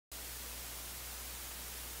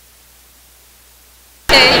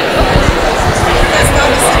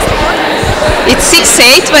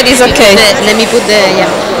late, but it's okay. Let me put the, yeah.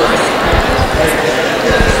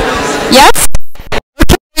 Yes?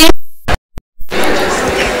 Okay.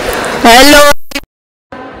 Hello.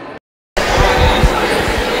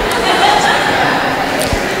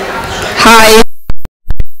 Hi.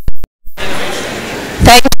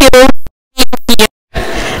 Thank you for being here.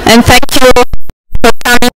 And thank you for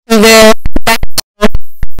coming to the lecture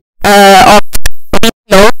of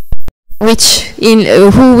Lowe,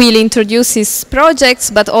 who will introduce his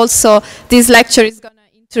projects, but also this lecture is going to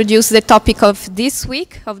introduce the topic of this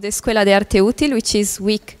week of the Escuela de Arte Útil, which is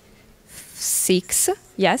week 6,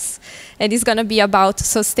 yes, and it's going to be about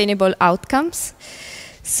sustainable outcomes.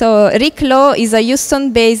 So Rick Lowe is a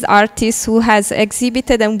Houston-based artist who has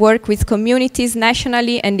exhibited and worked with communities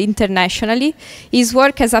nationally and internationally. His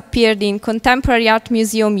work has appeared in Contemporary Art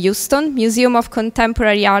Museum Houston, Museum of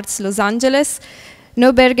Contemporary Arts Los Angeles,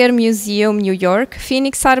 Neuberger Museum New York,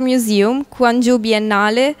 Phoenix Art Museum, Gwangju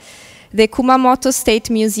Biennale, the Kumamoto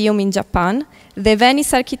State Museum in Japan, the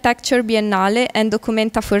Venice Architecture Biennale and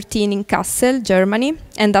Documenta 14 in Kassel, Germany,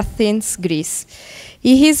 and Athens, Greece.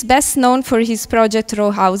 He is best known for his project Row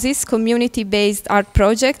Houses, community-based art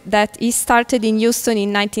project that he started in Houston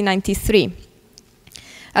in 1993.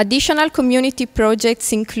 Additional community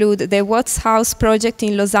projects include the Watts House project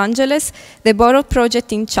in Los Angeles, the Borough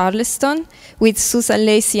project in Charleston with Susan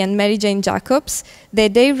Lacey and Mary Jane Jacobs, the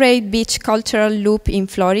Dayrey Beach Cultural Loop in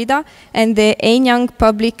Florida, and the Anyang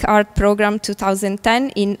Public Art Program 2010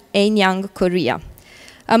 in Anyang, Korea.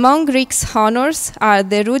 Among Rick's honors are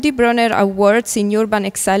the Rudy Bronner Awards in Urban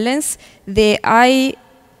Excellence, the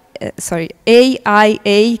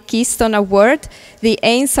AIA Keystone Award, the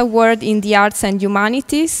Ains Award in the Arts and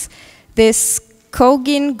Humanities, the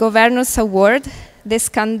Skogin Governors Award, the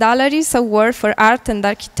Scandalaris Award for Art and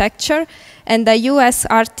Architecture, and the U.S.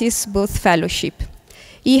 Artists Booth Fellowship.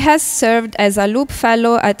 He has served as a Loeb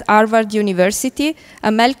Fellow at Harvard University, a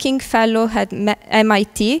Melking Fellow at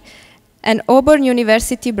MIT, an Auburn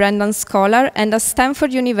University Brandon Scholar, and a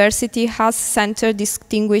Stanford University Haas Center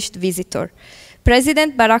Distinguished Visitor.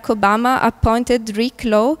 President Barack Obama appointed Rick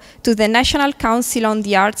Lowe to the National Council on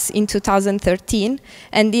the Arts in 2013,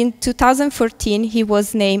 and in 2014 he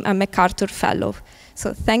was named a MacArthur Fellow.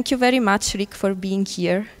 So thank you very much, Rick, for being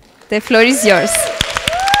here. The floor is yours.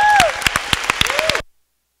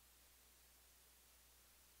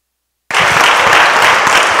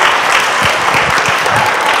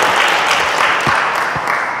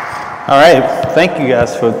 All right, thank you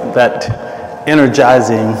guys for that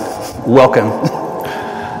energizing welcome.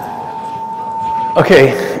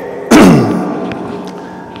 Okay.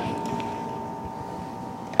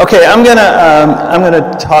 Okay, I'm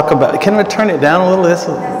gonna talk about. Can we turn it down a little? It's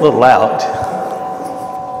a little loud.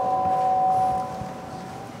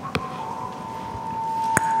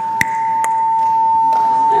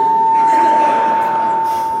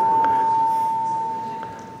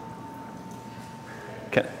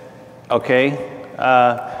 Okay,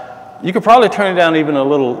 you could probably turn it down even a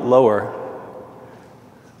little lower.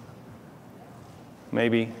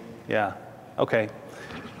 Maybe, yeah, okay.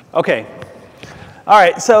 Okay, all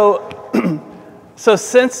right, so, so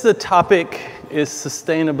since the topic is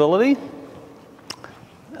sustainability,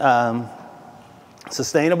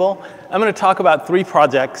 sustainable, I'm gonna talk about 3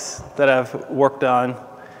 projects that I've worked on.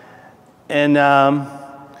 And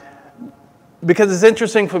because it's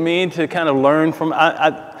interesting for me to kind of learn from,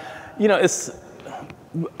 you know,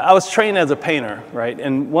 I was trained as a painter, right?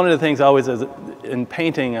 And one of the things in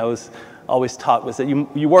painting I was always taught was that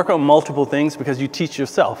you work on multiple things because you teach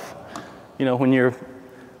yourself. You know, when you're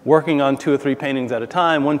working on 2 or 3 paintings at a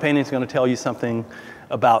time, one painting is going to tell you something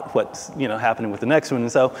about what's, you know, happening with the next one.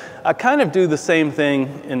 And so I kind of do the same thing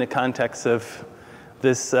in the context of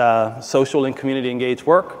this social and community engaged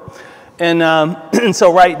work. And, and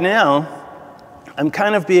so right now, I'm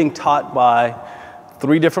kind of being taught by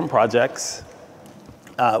 3 different projects.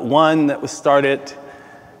 One that was started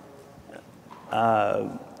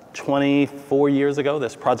 24 years ago,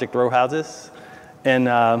 this Project Row Houses. And,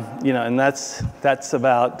 you know, and that's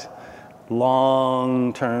about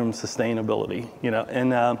long-term sustainability, you know.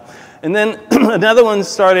 And then another one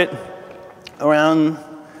started around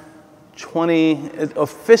it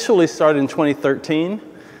officially started in 2013,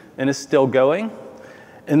 and is still going.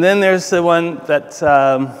 And then there's the one that,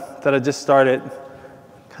 that I just started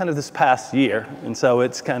kind of this past year, and so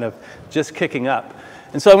it's kind of just kicking up.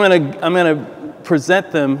 And so I'm gonna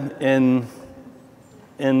present them in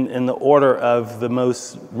the order of the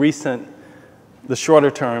most recent, the shorter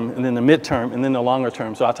term, and then the midterm, and then the longer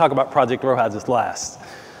term. So I'll talk about Project Row Houses last.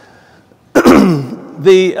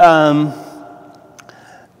 The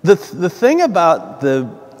thing about the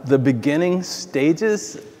the beginning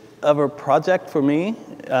stages of a project for me,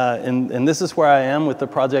 and this is where I am with the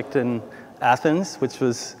project in Athens, which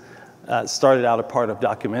was started out a part of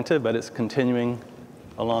Documenta, but it's continuing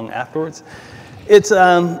along afterwards. It's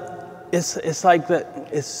like that.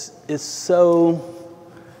 It's so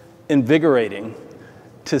invigorating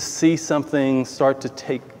to see something start to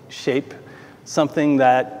take shape, something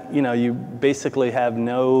that you basically have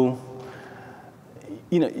no.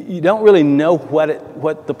 You don't really know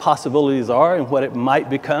what the possibilities are and what it might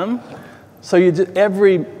become. So you just,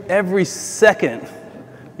 every second,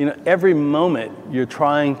 every moment, you're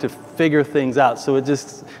trying to figure things out. So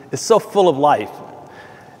it's so full of life.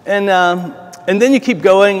 And then you keep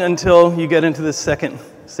going until you get into the second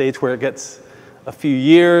stage where it gets a few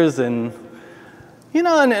years, and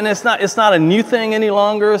and it's not a new thing any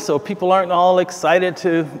longer, so people aren't all excited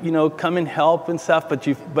to, come and help and stuff,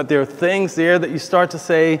 but there are things there that you start to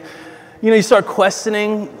say, you start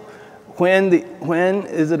questioning when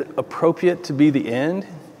is it appropriate to be the end,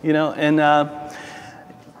 and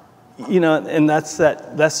that's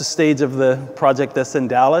the stage of the project that's in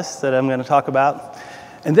Dallas that I'm going to talk about.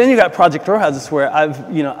 And then you got Project Row Houses, where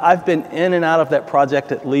I've been in and out of that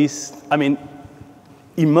project at least,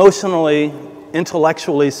 emotionally,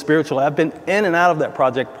 intellectually, spiritually. I've been in and out of that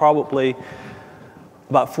project probably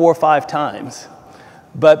about 4 or 5 times.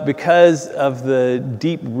 But because of the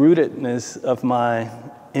deep rootedness of my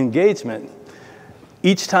engagement,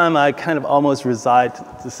 each time I kind of almost reside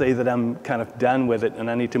to say that I'm kind of done with it and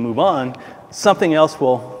I need to move on, something else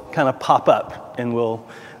will kind of pop up and will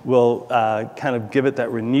kind of give it that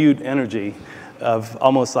renewed energy of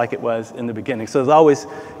almost like it was in the beginning. So there's always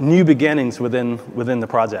new beginnings within the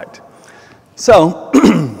project. So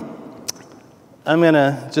I'm going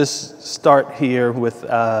to just start here with,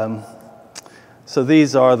 so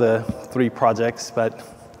these are the 3 projects, but,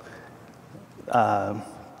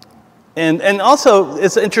 and also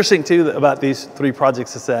it's interesting too about these 3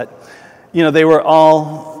 projects is that, they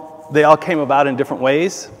all came about in different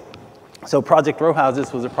ways. So Project Row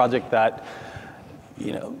Houses was a project that,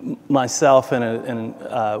 myself and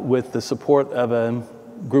with the support of a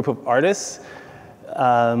group of artists,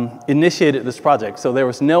 initiated this project. So there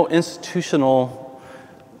was no institutional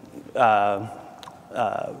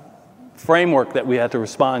framework that we had to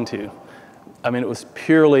respond to. It was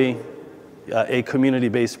purely a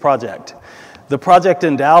community-based project. The project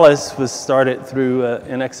in Dallas was started through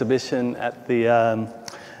an exhibition at the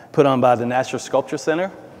put on by the National Sculpture Center,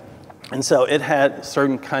 and so it had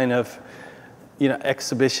certain kind of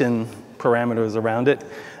exhibition parameters around it,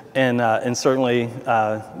 and certainly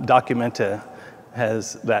Documenta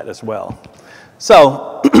has that as well.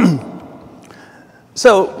 So,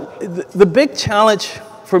 the big challenge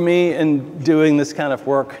for me in doing this kind of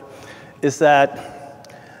work is that,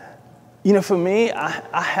 for me,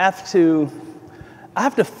 I have to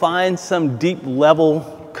find some deep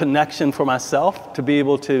level connection for myself to be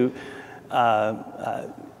able to,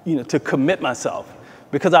 to commit myself,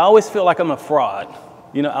 because I always feel like I'm a fraud.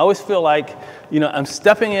 I always feel like, I'm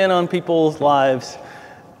stepping in on people's lives.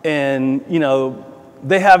 And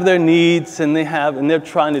they have their needs, and they're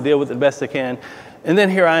trying to deal with it the best they can. And then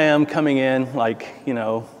here I am coming in like,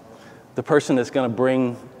 the person that's going to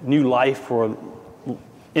bring new life or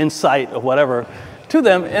insight or whatever to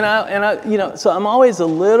them. And I so I'm always a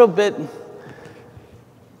little bit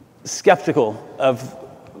skeptical of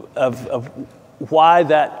why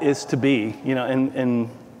that is to be, and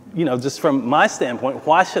just from my standpoint,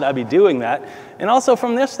 why should I be doing that? And also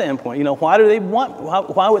from their standpoint, why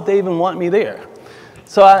would they even want me there?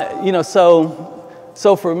 So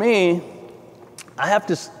so for me, I have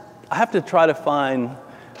to try to find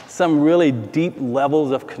some really deep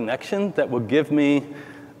levels of connection that will give me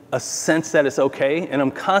a sense that it's okay. And I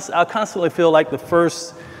constantly feel like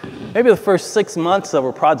maybe the first 6 months of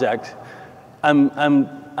a project,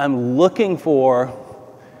 I'm looking for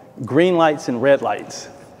green lights and red lights.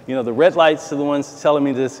 The red lights are the ones telling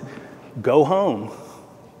me to go home,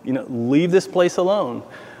 leave this place alone.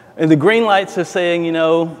 And the green lights are saying,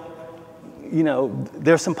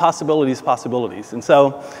 there's some possibilities. And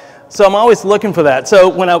so I'm always looking for that. So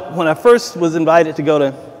when I first was invited to go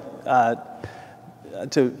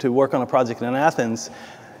to work on a project in Athens,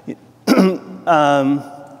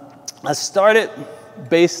 I started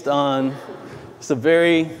based on just a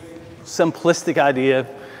very simplistic idea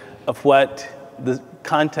of what the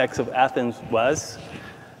context of Athens was.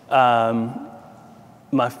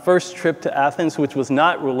 My first trip to Athens, which was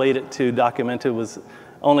not related to Documenta, was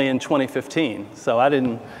only in 2015. So I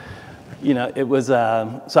didn't, it was,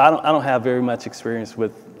 so I don't have very much experience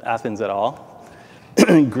with Athens at all,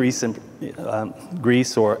 Greece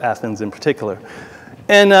or Athens in particular.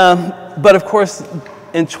 And, but of course,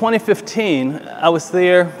 in 2015, I was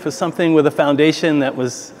there for something with a foundation that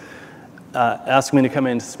was asked me to come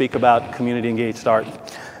in to speak about community engaged art.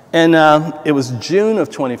 And it was June of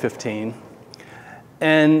 2015,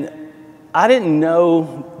 and I didn't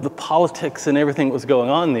know the politics and everything that was going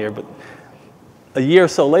on there, but a year or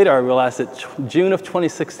so later I realized that June of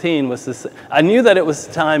 2016 was this, I knew that it was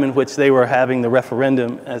the time in which they were having the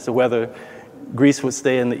referendum as to whether Greece would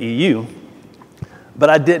stay in the EU, but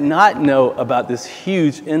I did not know about this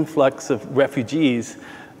huge influx of refugees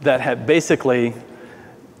that had basically,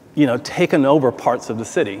 you know, taken over parts of the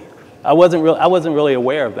city. I wasn't really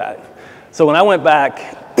aware of that. So when I went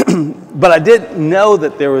back, but I did know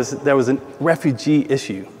that there was a refugee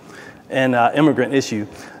issue and immigrant issue.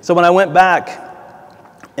 So when I went back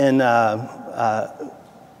and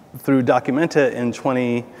through Documenta in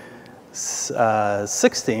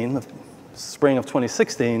 2016, the spring of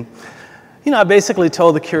 2016, you know, I basically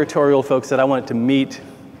told the curatorial folks that I wanted to meet,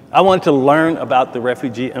 I wanted to learn about the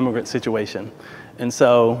refugee immigrant situation. And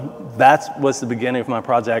so that was the beginning of my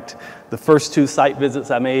project. The first 2 site visits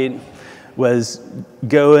I made was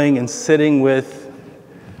going and sitting with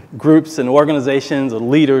groups and organizations or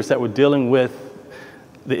leaders that were dealing with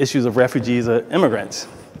the issues of refugees or immigrants.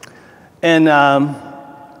 And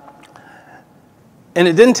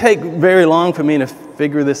it didn't take very long for me to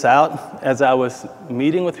figure this out as I was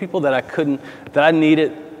meeting with people that I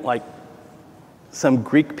needed like some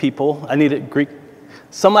Greek people. I needed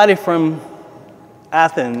somebody from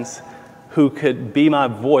Athens who could be my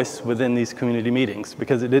voice within these community meetings,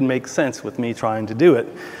 because it didn't make sense with me trying to do it.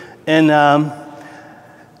 And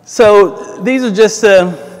so these are just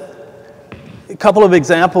a couple of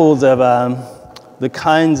examples of the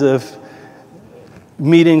kinds of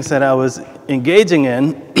meetings that I was engaging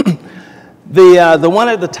in. The one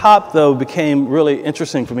at the top, though, became really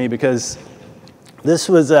interesting for me because this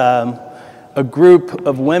was a group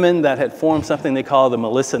of women that had formed something they call the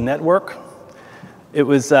Melissa Network. It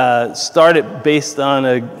was started based on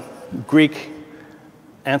a Greek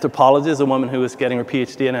anthropologist, a woman who was getting her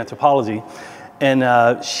PhD in anthropology,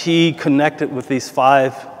 and she connected with these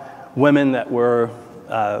 5 women that were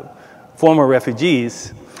former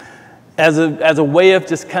refugees as a way of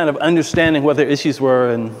just kind of understanding what their issues were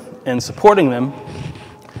and supporting them.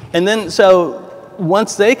 And then, so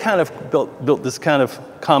once they kind of built this kind of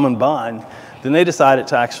common bond, then they decided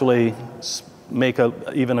to actually make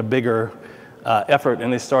even a bigger effort,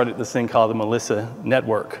 and they started this thing called the Melissa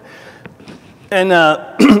Network. And,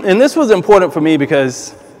 and this was important for me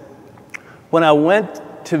because when I went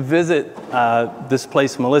to visit this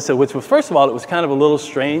place, Melissa, which was, first of all, it was kind of a little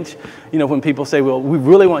strange, you know, when people say, well, we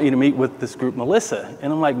really want you to meet with this group, Melissa.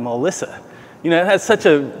 And I'm like, Melissa? You know, it had such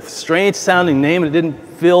a strange sounding name, and it didn't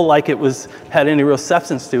feel like it had any real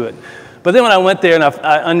substance to it. But then when I went there and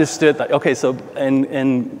I understood that, okay, so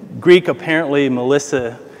in Greek, apparently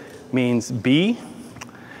Melissa means bee,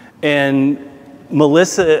 and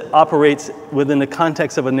Melissa operates within the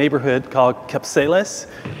context of a neighborhood called Kypselis,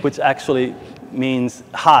 which actually means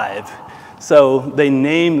hive. So they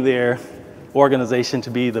named their organization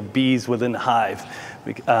to be the bees within the hive.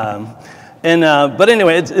 But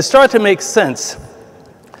anyway, it started to make sense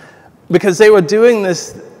because they were doing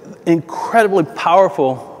this incredibly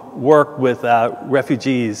powerful work with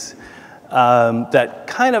refugees that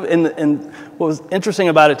kind of, and what was interesting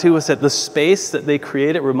about it too was that the space that they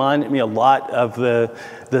created reminded me a lot of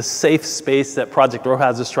the safe space that Project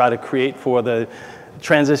Rojas is trying to create for the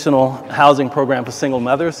transitional housing program for single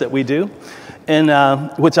mothers that we do, and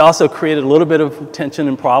which also created a little bit of tension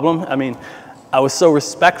and problem. I mean, I was so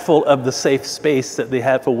respectful of the safe space that they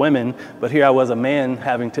had for women, but here I was, a man,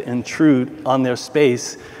 having to intrude on their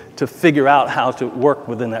space to figure out how to work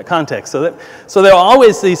within that context. So there are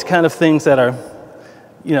always these kind of things that are,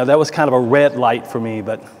 you know, that was kind of a red light for me,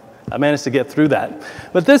 but I managed to get through that.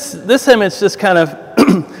 But this image just kind of,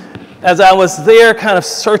 as I was there kind of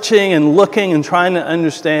searching and looking and trying to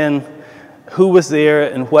understand who was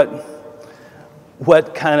there and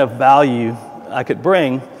what kind of value I could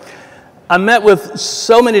bring, I met with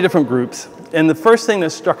so many different groups. And the first thing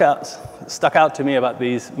that stuck out to me about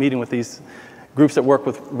meeting with these groups that work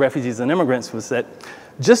with refugees and immigrants was that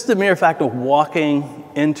just the mere fact of walking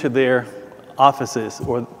into their offices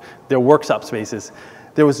or their workshop spaces,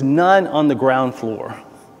 there was none on the ground floor.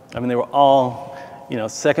 I mean, they were all, you know,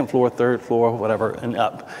 second floor, third floor, whatever, and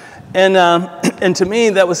up. And to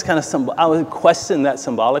me, that was kind of, I would question that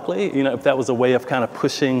symbolically, you know, if that was a way of kind of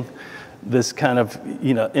pushing this kind of,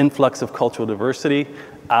 you know, influx of cultural diversity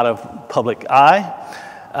out of public eye.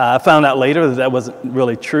 I found out later that that wasn't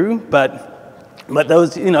really true, but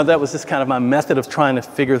those, you know, that was just kind of my method of trying to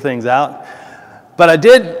figure things out. But I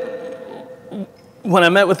did, when I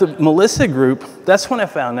met with the Melissa group, that's when I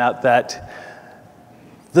found out that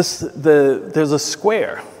there's a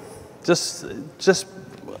square just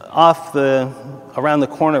off around the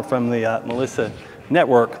corner from the Melissa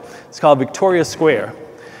network. It's called Victoria Square.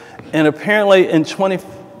 And apparently in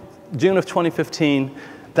June of 2015,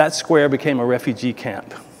 that square became a refugee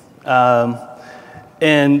camp.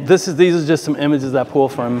 And these are just some images I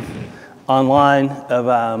pulled from online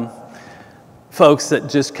of folks that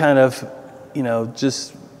just kind of,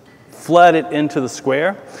 just flooded into the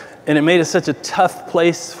square. And it made it such a tough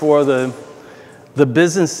place for the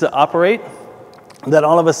business to operate that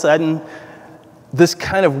all of a sudden, this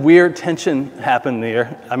kind of weird tension happened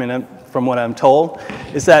there. I mean, from what I'm told,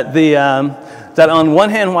 is that that on one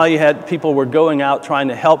hand, while you had people were going out trying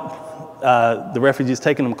to help the refugees,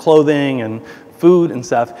 taking them clothing and food and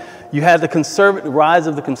stuff, you had the rise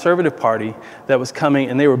of the Conservative Party that was coming,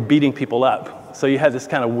 and they were beating people up. So you had this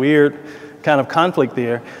kind of weird kind of conflict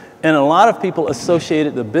there. And a lot of people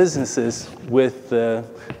associated the businesses with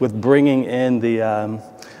bringing in the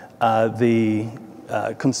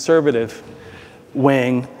conservative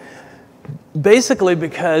wing, basically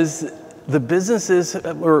because the businesses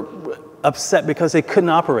were upset because they couldn't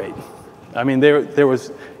operate. I mean, there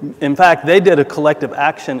was, in fact, they did a collective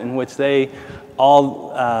action in which they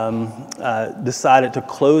all decided to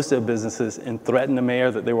close their businesses and threaten the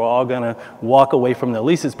mayor that they were all going to walk away from their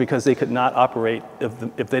leases because they could not operate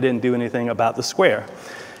if they didn't do anything about the square.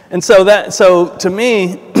 And so to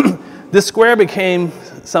me, this square became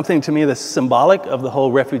something to me that's symbolic of the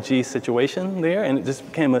whole refugee situation there, and it just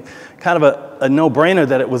became a kind of a no-brainer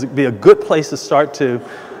that it would be a good place to start to,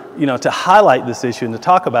 to highlight this issue and to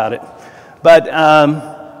talk about it. But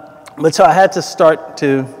so I had to start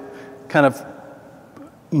to kind of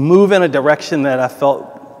move in a direction that I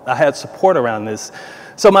felt I had support around this.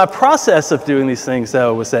 So my process of doing these things,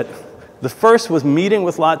 though, was that the first was meeting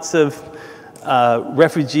with lots of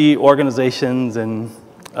refugee organizations and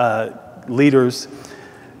leaders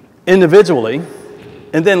individually,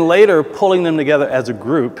 and then later pulling them together as a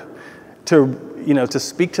group to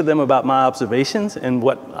speak to them about my observations and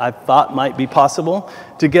what I thought might be possible,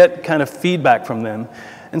 to get kind of feedback from them.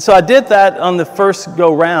 And so I did that on the first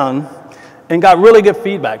go round and got really good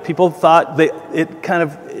feedback. People thought it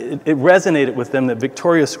resonated with them that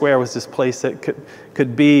Victoria Square was this place that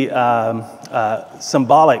could be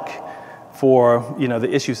symbolic for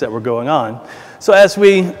the issues that were going on. So as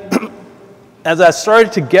I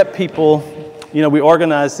started to get people, we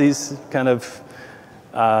organized these kind of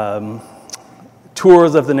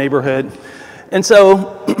tours of the neighborhood. And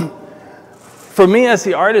so for me as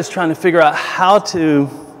the artist, trying to figure out how to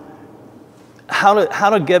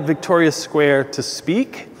get Victoria Square to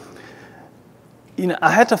speak,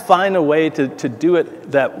 I had to find a way to do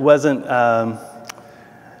it that wasn't, that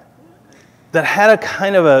had a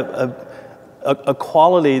kind of a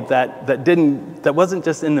quality that wasn't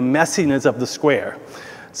just in the messiness of the square.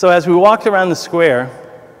 So as we walked around the square,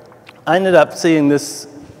 I ended up seeing this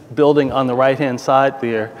building on the right-hand side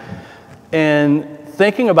there, and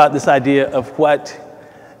thinking about this idea of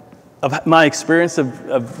my experience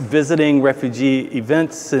of visiting refugee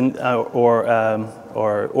events and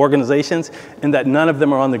or organizations, and that none of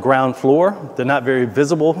them are on the ground floor. They're not very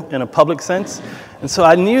visible in a public sense. And so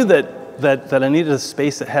I knew that I needed a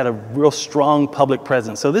space that had a real strong public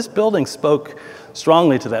presence. So this building spoke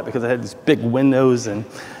strongly to that because it had these big windows. And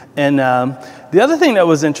the other thing that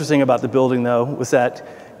was interesting about the building, though, was that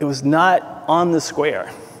it was not on the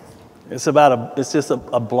square. It's just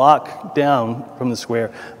a block down from the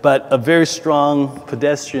square, but a very strong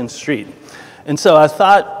pedestrian street. And so I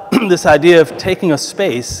thought this idea of taking a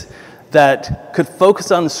space that could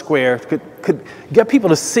focus on the square, could get people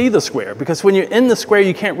to see the square, because when you're in the square,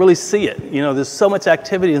 you can't really see it. There's so much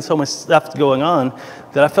activity and so much stuff going on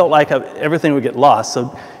that I felt like everything would get lost.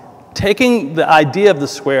 So taking the idea of the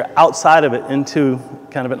square outside of it into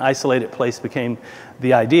kind of an isolated place became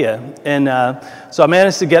the idea. And so I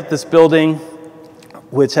managed to get this building,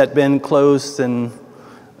 which had been closed and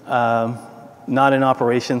not in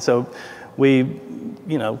operation. So we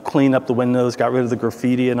cleaned up the windows, got rid of the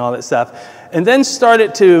graffiti and all that stuff, and then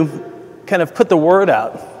started to kind of put the word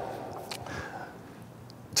out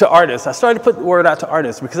to artists. I started to put the word out to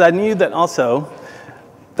artists because I knew that also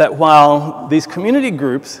that while these community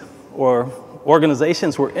groups or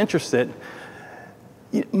organizations were interested,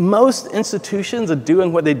 most institutions are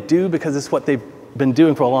doing what they do because it's what they've been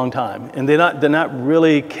doing for a long time, and they're not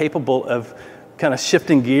really capable of kind of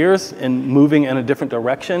shifting gears and moving in a different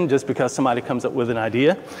direction just because somebody comes up with an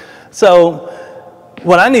idea. So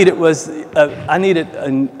what I needed was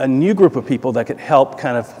a new group of people that could help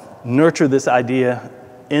kind of nurture this idea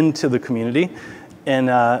into the community,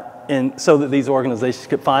 and so that these organizations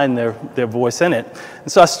could find their voice in it.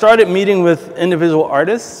 And so I started meeting with individual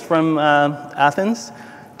artists from Athens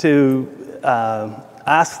to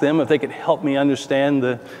ask them if they could help me understand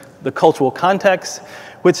the cultural context,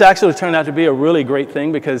 which actually turned out to be a really great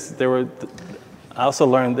thing, because I also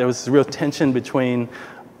learned there was real tension between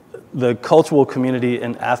the cultural community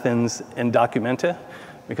in Athens and Documenta,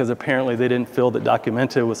 because apparently they didn't feel that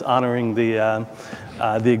Documenta was honoring the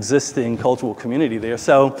existing cultural community there.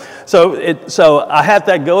 So I had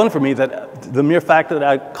that going for me, that the mere fact that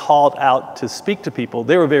I called out to speak to people,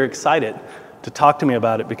 they were very excited to talk to me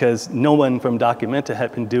about it, because no one from Documenta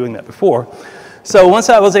had been doing that before. So once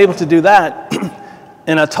I was able to do that,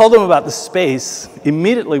 and I told them about the space,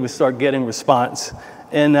 immediately we started getting response.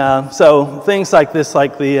 And so things like this,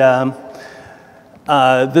 like this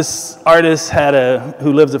artist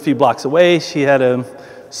who lives a few blocks away, she had a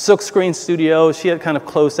silkscreen studio. She had kind of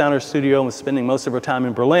closed down her studio and was spending most of her time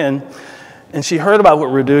in Berlin. And she heard about what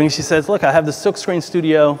we were doing. She says, look, I have this silkscreen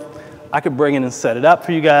studio. I could bring it and set it up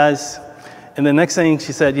for you guys. And the next thing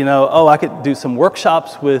she said, I could do some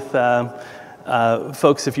workshops with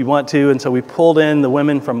folks if you want to. And so we pulled in the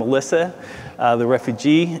women from Melissa, the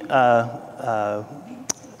refugee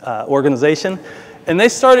organization. And they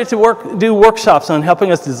started to do workshops on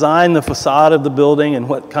helping us design the facade of the building and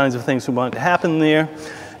what kinds of things we wanted to happen there.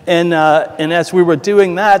 And as we were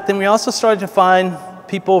doing that, then we also started to find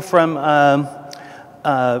people from around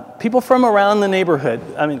the neighborhood.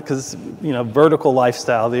 I mean, because, vertical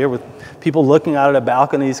lifestyle there, with people looking out at the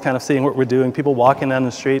balconies, kind of seeing what we're doing, people walking down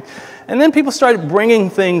the street. And then people started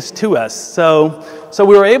bringing things to us. So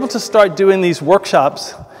we were able to start doing these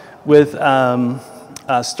workshops with,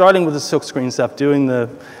 starting with the silkscreen stuff, doing the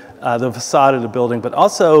facade of the building, but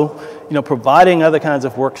also, providing other kinds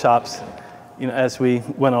of workshops, as we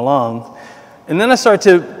went along. And then I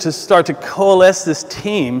started to coalesce this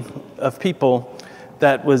team of people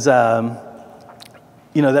that was,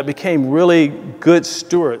 that became really good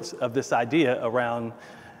stewards of this idea around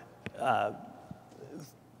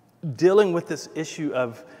dealing with this issue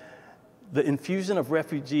of the infusion of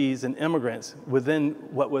refugees and immigrants within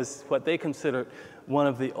what they considered one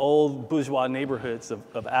of the old bourgeois neighborhoods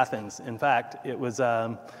of Athens. In fact, it was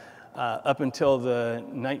up until the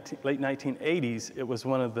late 1980s, it was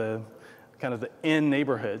one of the kind of the in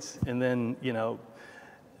neighborhoods. And then,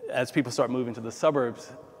 as people start moving to the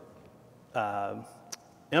suburbs,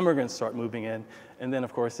 immigrants start moving in. And then,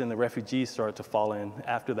 of course, then the refugees start to fall in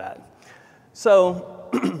after that.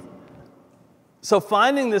 So, so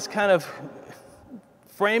finding this kind of,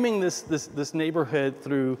 framing this neighborhood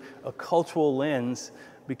through a cultural lens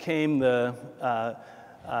became the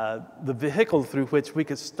vehicle through which we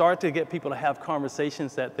could start to get people to have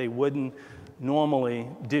conversations that they wouldn't normally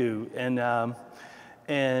do. And I'm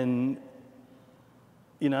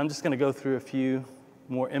just going to go through a few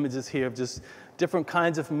more images here of just different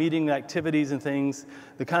kinds of meeting activities and things,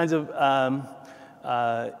 the kinds of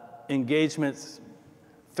engagements,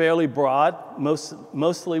 fairly broad.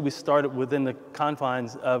 Mostly we started within the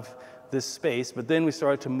confines of this space, but then we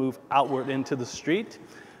started to move outward into the street.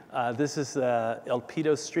 This is El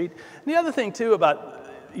Pito Street. And the other thing too about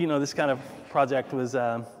this kind of project was,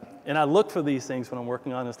 and I look for these things when I'm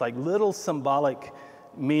working on, it's like little symbolic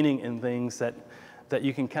meaning in things that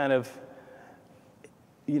you can kind of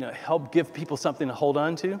help give people something to hold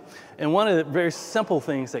on to. And one of the very simple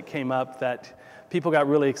things that came up that people got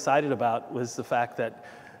really excited about was the fact that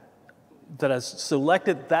I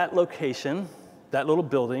selected that location, that little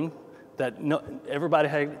building, that everybody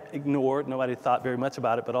had ignored, nobody thought very much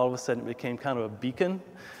about it, but all of a sudden it became kind of a beacon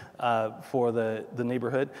for the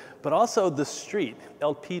neighborhood. But also the street,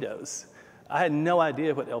 El Pitos. I had no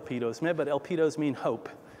idea what El Pitos meant, but El Pitos mean hope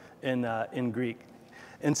in Greek.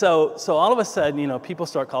 And so all of a sudden, people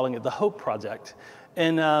start calling it the Hope Project.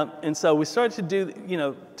 And so we started to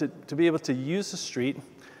do, to be able to use the street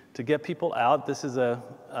to get people out. This is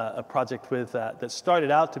a project with that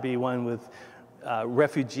started out to be one with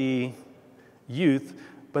refugee youth,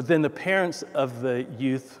 but then the parents of the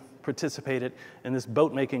youth participated in this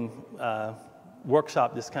boat making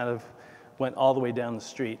workshop. Just kind of went all the way down the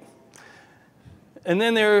street. And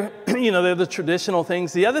then there are the traditional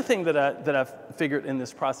things. The other thing that I figured in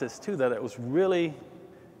this process too that it was really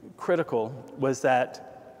critical was that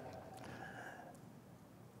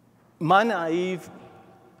my naive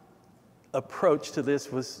approach to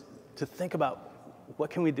this was to think about what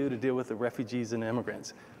can we do to deal with the refugees and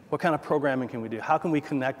immigrants? What kind of programming can we do? How can we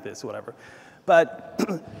connect this, whatever? But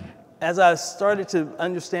as I started to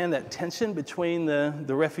understand that tension between the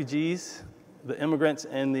refugees, the immigrants,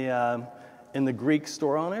 and in the Greek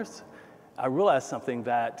store owners, I realized something,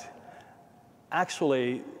 that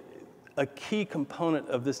actually a key component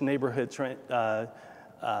of this neighborhood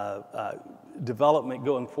development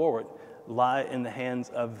going forward lie in the hands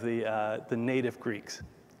of the native Greeks.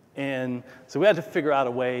 And so we had to figure out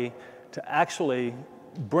a way to actually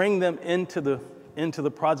bring them into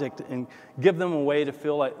the project and give them a way to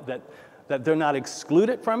feel like that they're not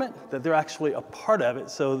excluded from it, that they're actually a part of it,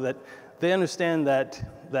 so that they understand that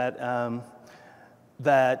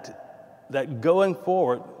going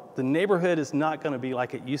forward, the neighborhood is not going to be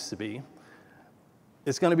like it used to be.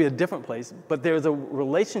 It's going to be a different place, but there's a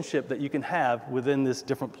relationship that you can have within this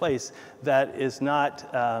different place that is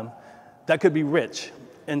not, that could be rich.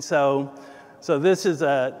 And so this is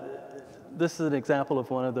an example of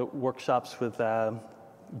one of the workshops with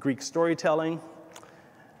Greek storytelling.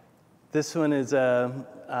 This one is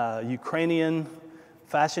a Ukrainian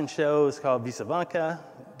fashion show. It's called Vysavanka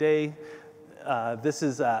Day. This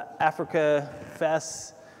is Africa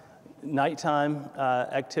Fest nighttime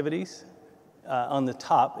activities on the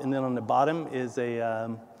top, and then on the bottom is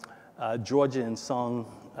a Georgian song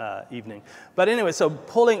evening. But anyway, so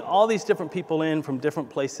pulling all these different people in from different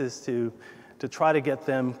places to try to get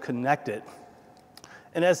them connected.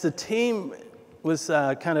 And as the team was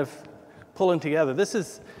kind of pulling together, this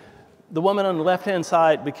is the woman on the left-hand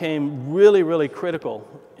side became really, really critical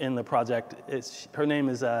in the project. Her name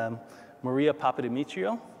is Maria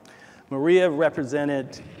Papadimitriou. Maria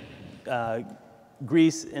represented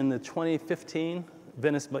Greece in the 2015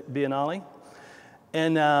 Venice Biennale.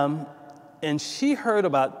 And she heard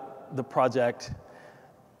about the project,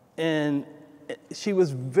 and she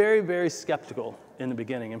was very, very skeptical in the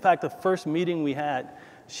beginning. In fact, the first meeting we had,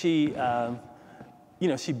 she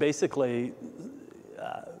basically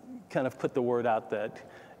kind of put the word out that,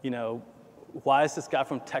 why is this guy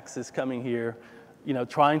from Texas coming here,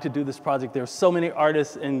 trying to do this project? There are so many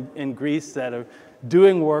artists in Greece that are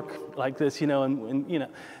doing work like this, and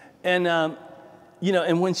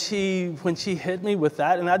when she hit me with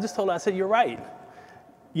that, and I just told her, I said, you're right.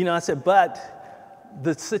 I said, but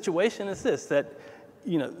the situation is this, that,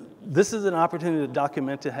 this is an opportunity that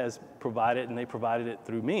Documenta has provided, and they provided it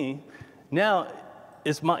through me. Now,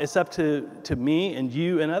 it's up to me and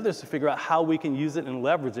you and others to figure out how we can use it and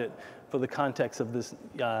leverage it for the context of this,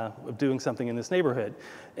 of doing something in this neighborhood.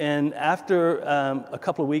 And after a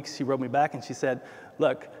couple of weeks, she wrote me back and she said,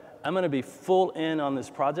 look, I'm going to be full in on this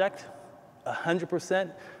project,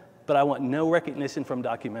 100%, but I want no recognition from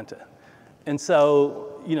Documenta. And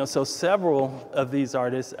so, so several of these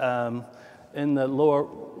artists, in the lower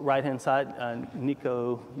right-hand side,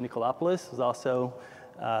 Nico Nikolopoulos was also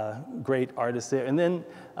a great artist there. And then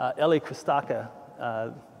Ellie Christaka,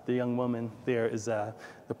 the young woman there, is the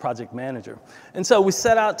project manager. And so we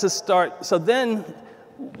set out to start. So then,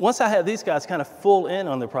 once I had these guys kind of full in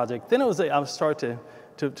on the project, then I was start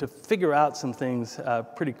to figure out some things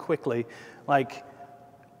pretty quickly, like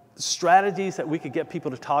strategies that we could get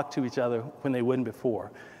people to talk to each other when they wouldn't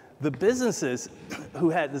before. The businesses who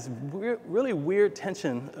had this really weird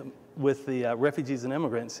tension with the refugees and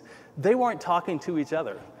immigrants, they weren't talking to each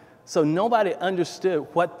other. So nobody understood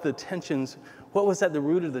what was at the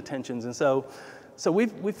root of the tensions. And so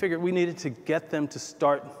we figured we needed to get them to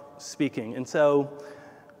start speaking. And so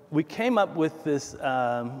we came up with this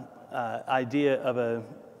idea of a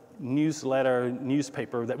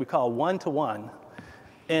newspaper that we call One-to-One.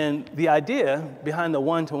 And the idea behind the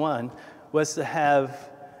One-to-One was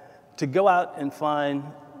to go out and find,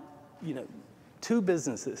 two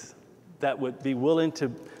businesses that would be willing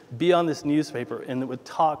to be on this newspaper and that would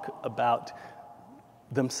talk about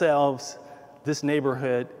themselves, this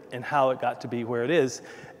neighborhood, and how it got to be where it is.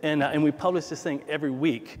 And we published this thing every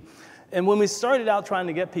week. And when we started out trying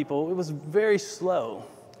to get people, it was very slow.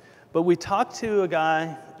 But we talked to a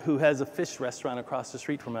guy who has a fish restaurant across the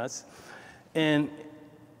street from us, and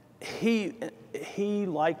he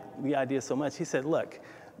liked the idea so much. He said, look,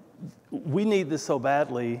 we need this so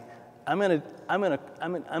badly. I'm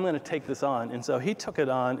gonna take this on. And so he took it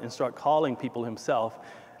on and started calling people himself.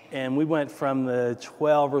 And we went from the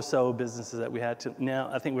 12 or so businesses that we had to now,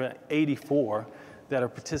 I think we're at 84 that are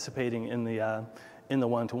participating in the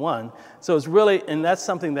One-to-One. So it's really, and that's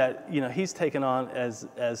something that he's taken on as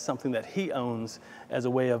something that he owns as a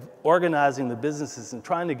way of organizing the businesses and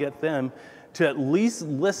trying to get them to at least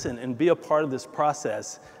listen and be a part of this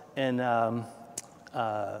process and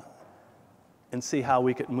see how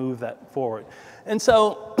we could move that forward. And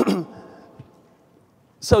so,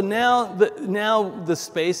 now the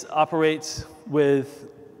space operates with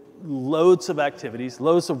loads of activities,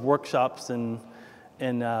 loads of workshops and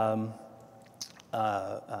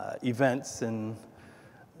events, and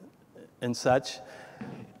and such.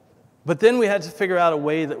 But then we had to figure out a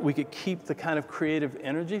way that we could keep the kind of creative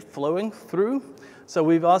energy flowing through. So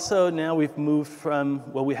we've moved from,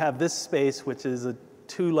 well, we have this space, which is a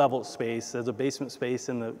 2-level space. There's a basement space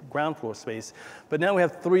and the ground floor space. But now we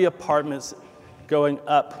have 3 apartments going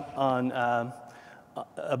up on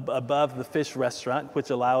above the fish restaurant, which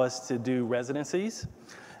allow us to do residencies.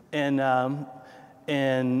 And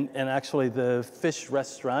actually the fish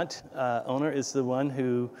restaurant owner is the one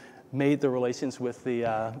who made the relations with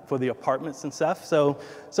for the apartments and stuff. So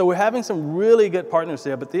we're having some really good partners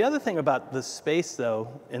there. But the other thing about the space, though,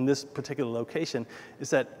 in this particular location, is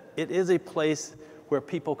that it is a place where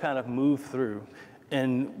people kind of move through.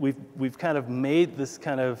 And we've kind of made this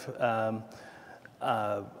kind of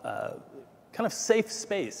safe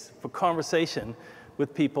space for conversation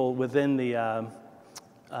with people within the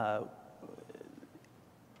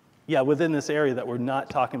within this area that we're not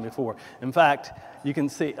talking before. In fact, you can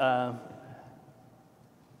see,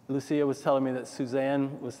 Lucia was telling me that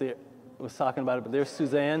Suzanne was talking about it, but there's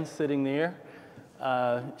Suzanne sitting there.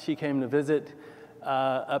 She came to visit.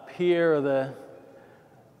 Up here are the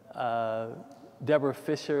Deborah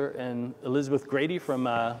Fisher and Elizabeth Grady from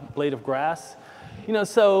Blade of Grass.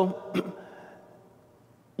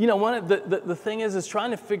 One of the thing is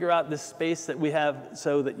trying to figure out this space that we have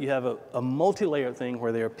so that you have a multi-layered thing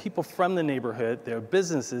where there are people from the neighborhood, there are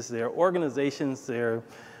businesses, there are organizations, there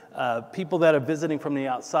are people that are visiting from the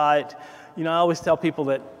outside. I always tell people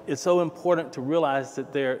that it's so important to realize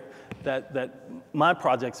that that my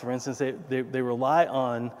projects, for instance, they rely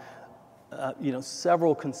on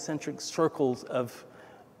several concentric circles of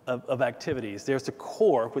activities. There's the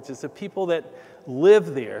core, which is the people that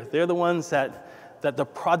live there. They're the ones that the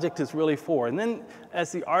project is really for. And then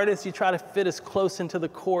as the artist, you try to fit as close into the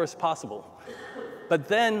core as possible. But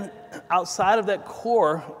then outside of that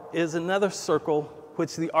core is another circle,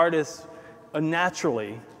 which the artists are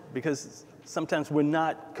naturally, because sometimes we're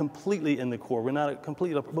not completely in the core, we're not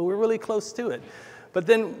completely, but we're really close to it. But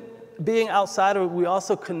then being outside of it, we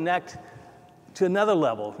also connect to another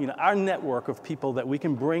level, our network of people that we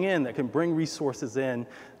can bring in, that can bring resources in,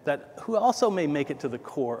 that who also may make it to the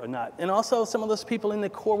core or not. And also some of those people in the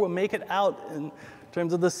core will make it out in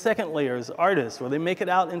terms of the second layer as artists, or they make it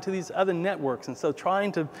out into these other networks. And so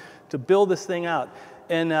trying to build this thing out.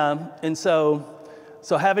 And so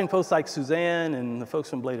having folks like Suzanne and the folks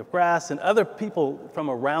from Blade of Grass and other people from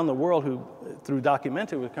around the world who, through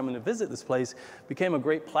Documentary, were coming to visit this place, became a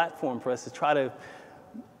great platform for us to try to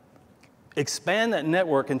expand that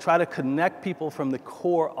network and try to connect people from the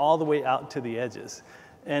core all the way out to the edges.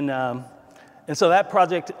 And so that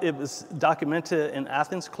project, it was documented in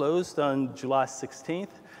Athens, closed on July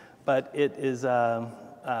 16th, but it is,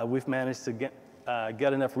 we've managed to get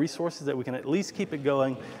enough resources that we can at least keep it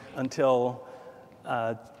going until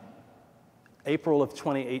April of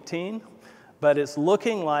 2018. But it's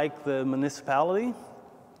looking like the municipality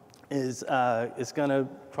is going to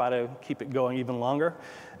try to keep it going even longer.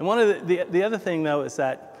 And one of the other thing, though, is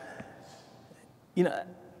that,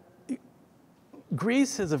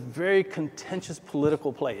 Greece is a very contentious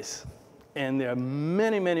political place, and there are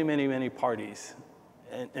many, many, many, many parties.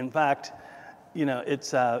 In fact,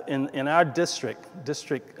 it's in our district,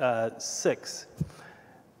 District 6,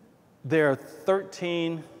 there are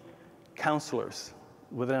 13 councilors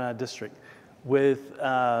within our district, with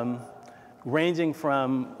ranging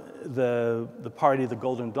from the party, the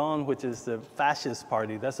Golden Dawn, which is the fascist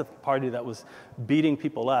party. That's a party that was beating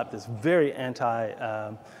people up. That's very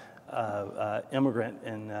anti-immigrant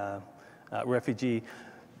and refugee,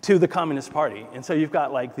 to the Communist Party. And so you've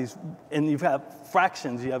got like these, and you've have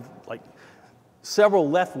fractions. You have like several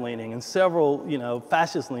left-leaning and several,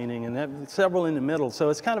 fascist-leaning, and several in the middle. So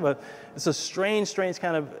it's kind of it's a strange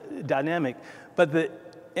kind of dynamic. But the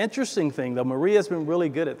interesting thing, though, Maria's been really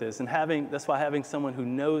good at this, and that's why having someone who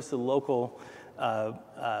knows the local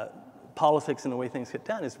politics and the way things get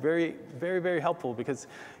done is very, very, very helpful, because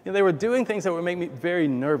they were doing things that would make me very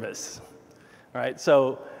nervous. All right,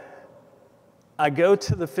 so I go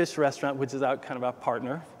to the fish restaurant, which is kind of our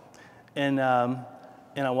partner, and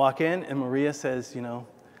I walk in, and Maria says,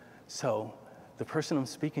 so the person I'm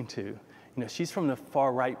speaking to, she's from the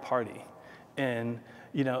far right party, and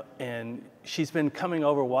she's been coming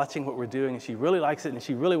over, watching what we're doing, and she really likes it, and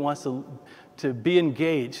she really wants to be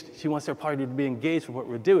engaged. She wants her party to be engaged with what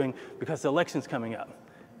we're doing because the election's coming up.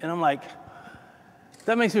 And I'm like,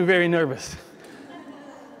 that makes me very nervous.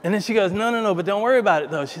 And then she goes, no, but don't worry about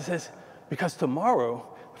it, though. She says, because tomorrow,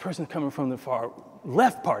 the person's coming from the far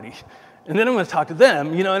left party, and then I'm going to talk to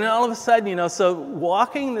them, and then all of a sudden, so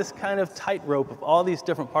walking this kind of tightrope of all these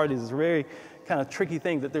different parties is very kind of tricky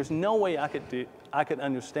things that there's no way I could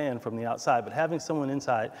understand from the outside, but having someone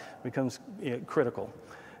inside becomes critical.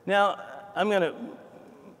 Now, I'm going to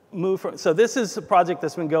move from, so this is a project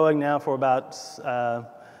that's been going now for about,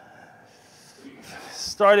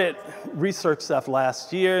 started research stuff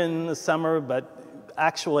last year in the summer, but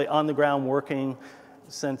actually on the ground working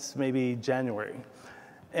since maybe January.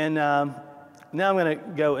 And now I'm going to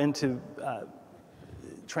go into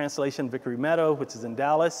Translation Vickery Meadow, which is in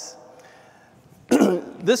Dallas.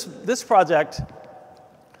 This project,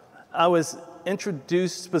 I was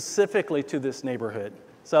introduced specifically to this neighborhood.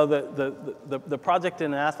 So the project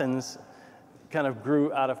in Athens kind of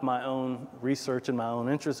grew out of my own research and my own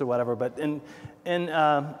interests or whatever. But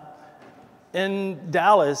in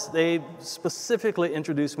Dallas, they specifically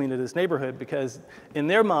introduced me to this neighborhood because in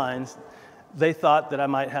their minds, they thought that I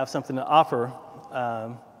might have something to offer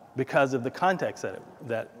because of the context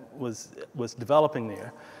that was developing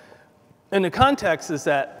there. And the context is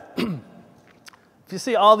that if you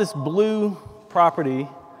see all this blue property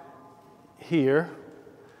here,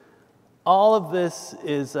 all of this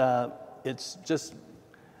is, it's just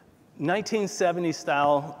 1970s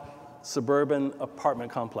style suburban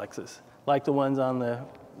apartment complexes, like the ones on the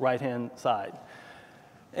right-hand side.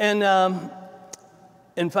 And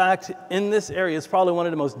in fact, in this area, it's probably one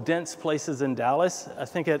of the most dense places in Dallas. I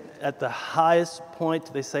think at the highest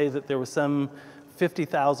point, they say that there was some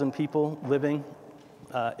 50,000 people living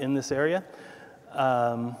in this area.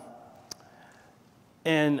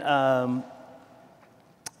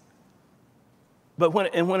 But when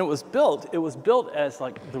it was built as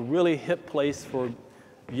like the really hip place for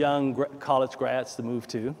young college grads to move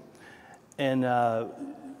to. And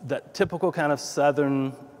that typical kind of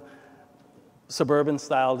southern suburban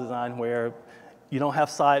style design where you don't have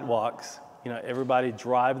sidewalks. Everybody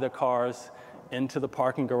drive their cars into the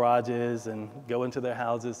parking garages and go into their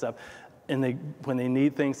houses, stuff. And when they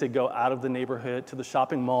need things, they go out of the neighborhood to the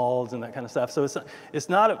shopping malls and that kind of stuff. So it's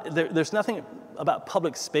not there's nothing about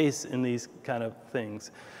public space in these kind of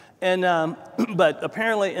things. And but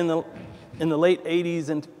apparently in the late 80s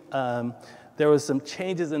and there was some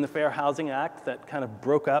changes in the Fair Housing Act that kind of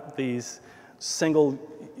broke up these single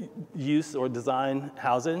use or design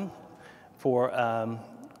housing for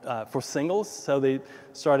singles. So they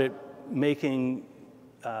started making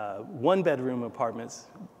one-bedroom apartments,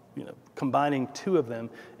 combining two of them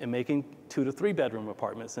and making 2 to 3 bedroom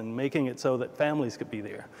apartments and making it so that families could be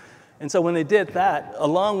there. And so when they did that,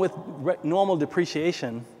 along with normal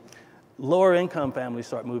depreciation, lower income families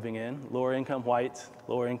start moving in, lower income whites,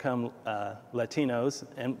 lower income Latinos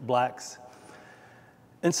and blacks.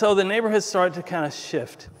 And so the neighborhood started to kind of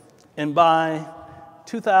shift. And by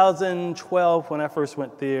 2012, when I first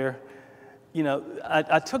went there,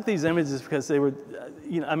 I took these images because they were,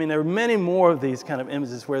 there were many more of these kind of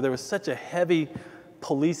images where there was such a heavy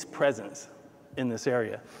police presence in this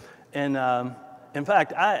area. And in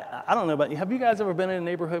fact, I don't know about you, have you guys ever been in a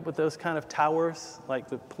neighborhood with those kind of towers, like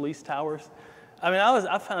the police towers?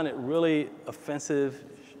 I found it really offensive,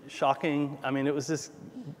 shocking. It was just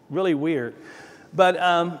really weird. But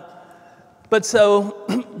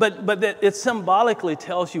it symbolically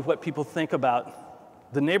tells you what people think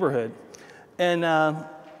about the neighborhood. And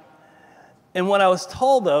what I was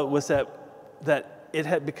told, though, was that it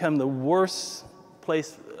had become the worst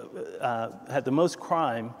place, had the most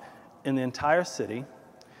crime in the entire city,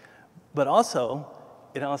 but it also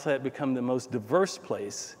had become the most diverse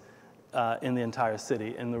place in the entire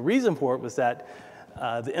city. And the reason for it was that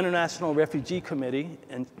the International Refugee Committee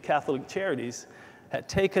and Catholic Charities had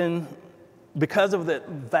taken, because of the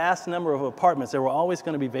vast number of apartments, there were always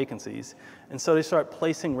going to be vacancies. And so they started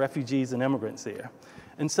placing refugees and immigrants there.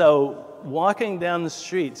 And so walking down the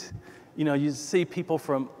street, you see people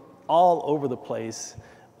from all over the place,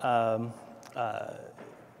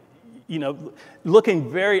 looking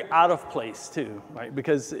very out of place too, right?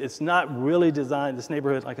 Because it's not really designed, this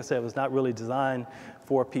neighborhood, like I said, was not really designed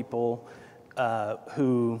for people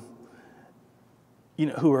who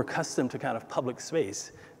are accustomed to kind of public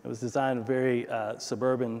space. It was designed a very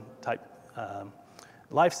suburban type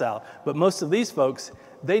lifestyle. But most of these folks,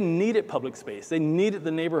 they needed public space. They needed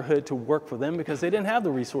the neighborhood to work for them because they didn't have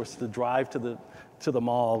the resources to drive to the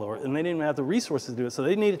mall, and they didn't have the resources to do it. So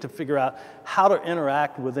they needed to figure out how to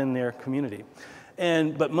interact within their community.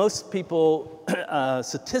 But most people,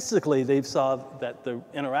 statistically, they saw that the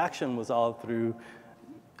interaction was all through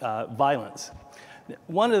violence.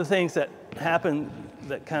 One of the things that happened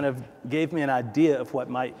that kind of gave me an idea of what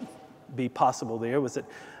might be possible there was that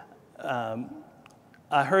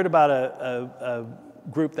I heard about a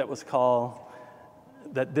group that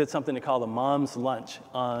did something they call the Mom's Lunch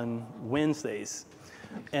on Wednesdays.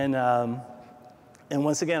 And And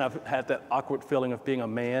once again, I've had that awkward feeling of being a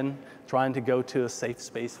man trying to go to a safe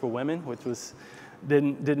space for women, which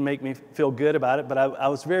didn't make me feel good about it. But I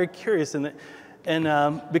was very curious,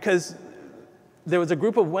 because there was a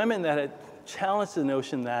group of women that had challenged the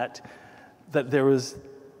notion that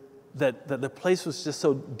the place was just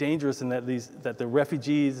so dangerous, and that the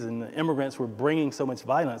refugees and the immigrants were bringing so much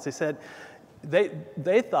violence. They said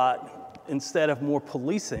they thought, instead of more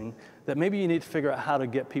policing, that maybe you need to figure out how to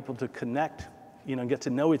get people to connect, get to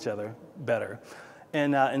know each other better.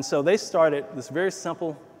 And so they started this very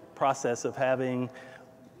simple process of having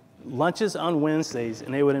lunches on Wednesdays,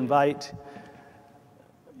 and they would invite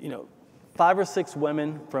 5 or 6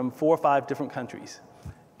 women from 4 or 5 different countries.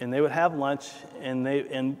 And they would have lunch,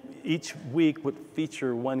 and each week would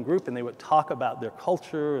feature one group, and they would talk about their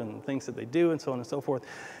culture and things that they do, and so on and so forth.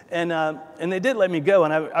 And they did let me go,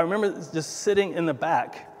 and I remember just sitting in the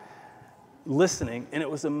back, listening, and it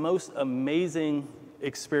was the most amazing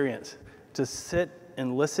experience to sit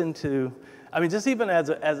and listen to. I mean, just even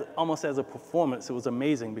almost as a performance, it was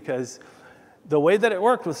amazing, because the way that it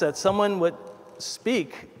worked was that someone would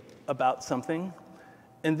speak about something,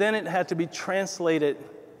 and then it had to be translated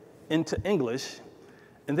into English,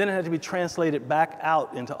 and then it had to be translated back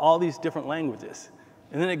out into all these different languages.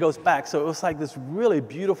 And then it goes back. So it was like this really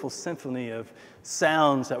beautiful symphony of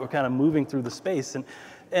sounds that were kind of moving through the space.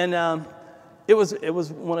 And it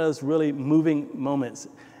was one of those really moving moments.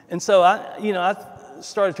 And so I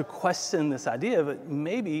started to question this idea of it.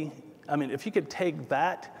 Maybe, if you could take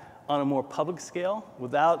that on a more public scale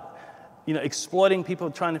without, exploiting people,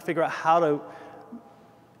 trying to figure out how to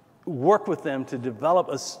work with them to develop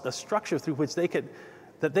a structure through which they could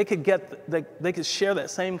share that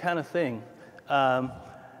same kind of thing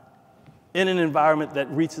in an environment that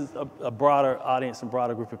reaches a broader audience and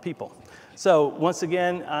broader group of people. So once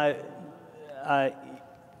again, I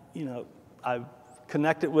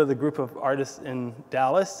connected with a group of artists in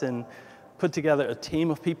Dallas and put together a team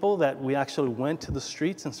of people that we actually went to the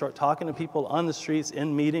streets and started talking to people on the streets,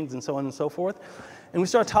 in meetings, and so on and so forth. And we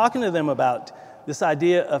started talking to them about this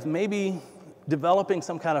idea of maybe developing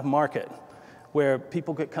some kind of market where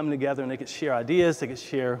people could come together and they could share ideas, they could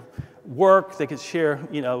share work, they could share,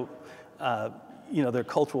 their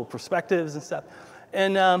cultural perspectives and stuff.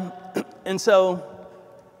 And so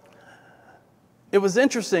it was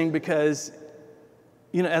interesting because,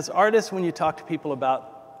 as artists, when you talk to people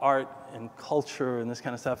about art and culture and this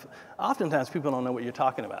kind of stuff, oftentimes people don't know what you're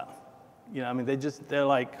talking about. They're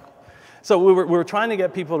like. So we were trying to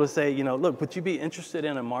get people to say, look, would you be interested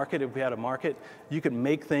in a market? If we had a market, you could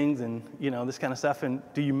make things and, this kind of stuff. And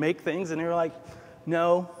do you make things? And they were like,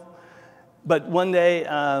 no. But one day,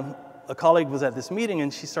 a colleague was at this meeting,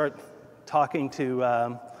 and she started talking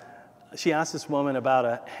to, she asked this woman about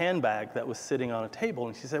a handbag that was sitting on a table.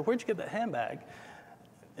 And she said, where'd you get that handbag?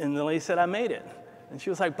 And the lady said, I made it. And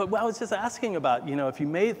she was like, but I was just asking about, if you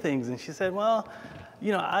made things. And she said, well,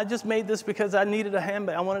 I just made this because I needed a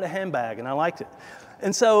handbag. I wanted a handbag, and I liked it.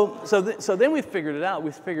 And so then we figured it out. We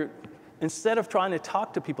figured instead of trying to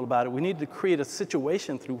talk to people about it, we needed to create a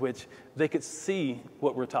situation through which they could see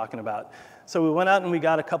what we're talking about. So we went out and we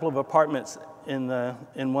got a couple of apartments in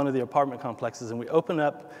one of the apartment complexes, and we opened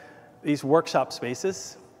up these workshop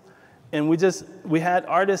spaces. And we had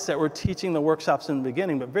artists that were teaching the workshops in the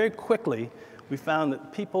beginning, but very quickly we found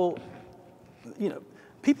that people,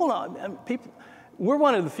 we're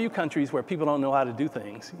one of the few countries where people don't know how to do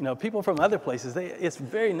things. People from other places, it's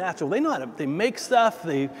very natural. They know how to, they make stuff,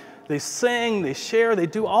 they sing, they share, they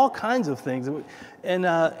do all kinds of things.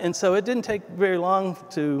 And so it didn't take very long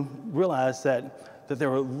to realize that there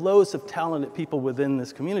were loads of talented people within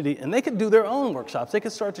this community, and they could do their own workshops. They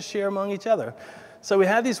could start to share among each other. So we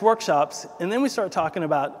had these workshops, and then we started talking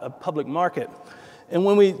about a public market. And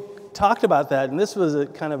when we talked about that, and this was a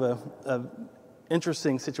kind of a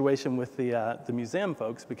interesting situation with the museum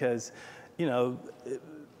folks, because they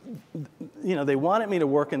wanted me to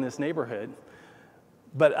work in this neighborhood,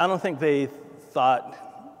 but I don't think they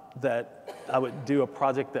thought that I would do a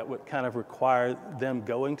project that would kind of require them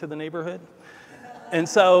going to the neighborhood. And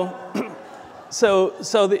so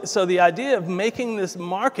the idea of making this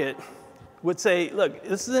market would say, look,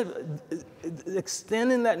 this is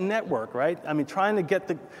extending that network, right? Trying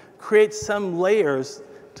to create some layers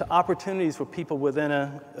to opportunities for people within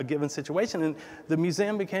a given situation. And the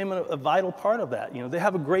museum became a vital part of that. They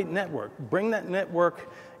have a great network. Bring that network,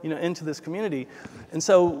 into this community. And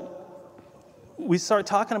so we started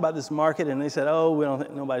talking about this market, and they said, oh, we don't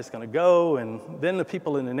think nobody's going to go. And then the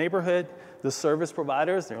people in the neighborhood, the service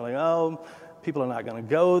providers, they're like, oh, people are not going to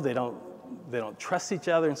go. They don't trust each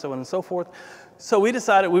other, and so on and so forth. So we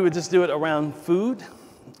decided we would just do it around food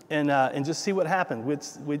and just see what happened.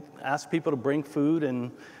 We'd ask people to bring food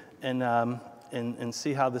and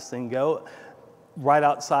see how this thing go. Right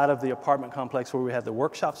outside of the apartment complex where we had the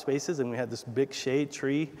workshop spaces, and we had this big shade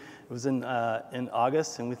tree. It was in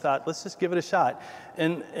August, and we thought, let's just give it a shot.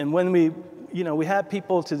 And when we had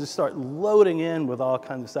people to just start loading in with all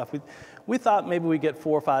kinds of stuff. We thought maybe we'd get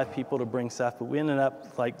 4 or 5 people to bring stuff, but we ended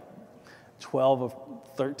up like 12 or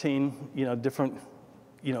 13, different,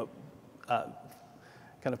 kind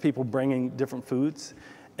of people bringing different foods.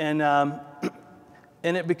 And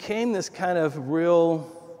it became this kind of real,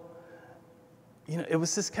 it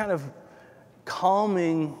was this kind of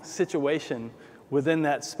calming situation within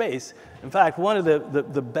that space. In fact, one of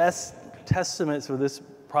the best testaments for this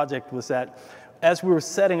project was that as we were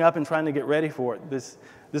setting up and trying to get ready for it, this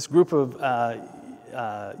group of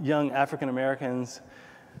young African Americans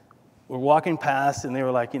were walking past, and they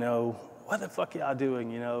were like, what the fuck y'all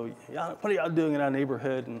doing? What are y'all doing in our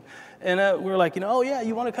neighborhood? And we were like, oh yeah,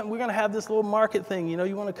 you want to come? We're gonna have this little market thing. You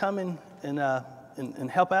want to come and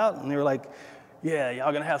help out? And they were like, yeah,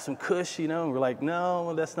 y'all gonna have some kush, And we're like,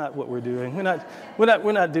 no, that's not what we're doing. We're not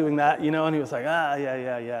doing that, And he was like,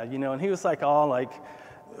 yeah. And he was like all like,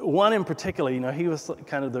 one in particular, he was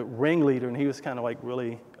kind of the ringleader, and he was kind of like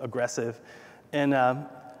really aggressive, and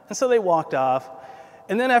so they walked off,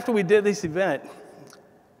 and then after we did this event,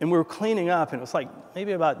 and we were cleaning up, and it was like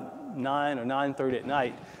maybe about 9 or 9:30 at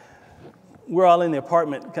night. We're all in the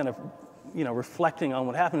apartment, kind of, reflecting on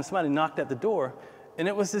what happened. Somebody knocked at the door, and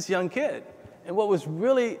it was this young kid. And what was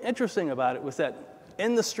really interesting about it was that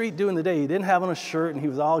in the street during the day, he didn't have on a shirt, and he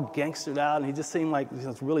was all gangstered out, and he just seemed like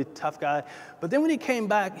this really tough guy. But then when he came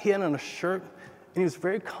back, he had on a shirt, and he was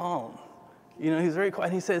very calm. He was very quiet.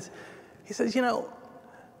 And he says,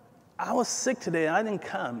 I was sick today, and I didn't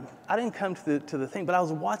come. I didn't come to the thing, but I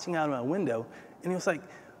was watching out of my window, and he was like,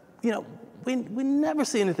 we never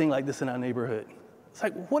see anything like this in our neighborhood. It's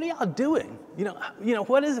like, what are y'all doing?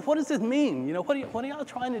 What does this mean? What are y'all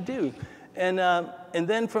trying to do? And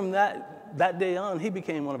then from that day on, he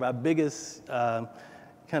became one of our biggest kind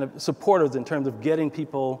of supporters in terms of getting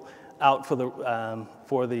people out for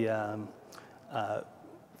the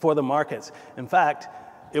markets. In fact,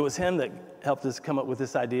 it was him that helped us come up with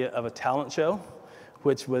this idea of a talent show,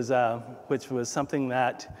 which was something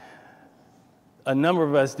that a number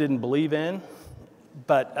of us didn't believe in,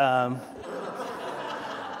 but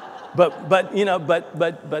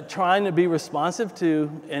trying to be responsive to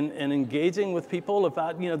and engaging with people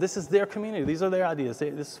about, this is their community, these are their ideas,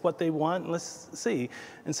 this is what they want, and let's see.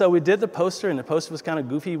 And so we did the poster, and the poster was kind of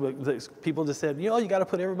goofy, but people just said, you got to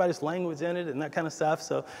put everybody's language in it and that kind of stuff.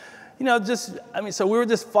 So, so we were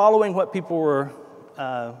just following what people were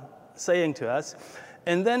saying to us.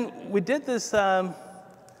 And then we did the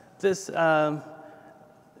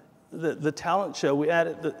talent show. We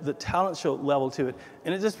added the talent show level to it,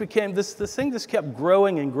 and it just became this thing just kept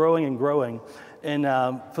growing and growing and growing. And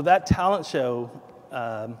for that talent show,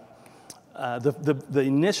 the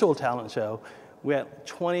initial talent show, we had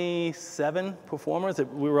 27 performers.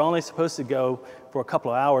 We were only supposed to go for a couple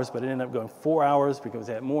of hours, but it ended up going 4 hours because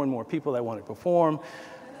we had more and more people that wanted to perform.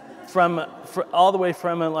 All the way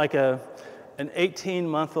from an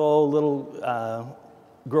 18-month-old little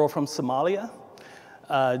girl from Somalia,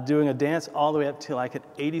 doing a dance, all the way up to like an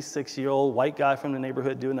 86-year-old white guy from the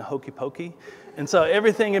neighborhood doing the hokey pokey, and so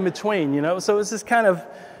everything in between, So it's this kind of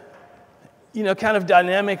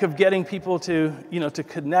dynamic of getting people to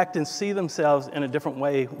connect and see themselves in a different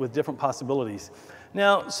way with different possibilities.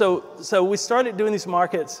 Now, so we started doing these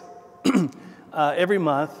markets every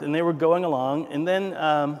month, and they were going along, and then,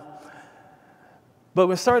 but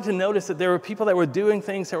we started to notice that there were people that were doing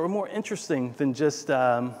things that were more interesting than just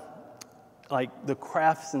like the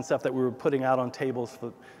crafts and stuff that we were putting out on tables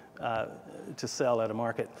to sell at a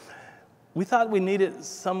market. We thought we needed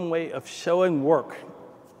some way of showing work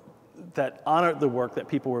that honored the work that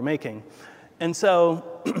people were making. And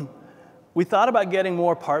so we thought about getting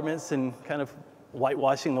more apartments and kind of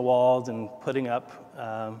whitewashing the walls and putting up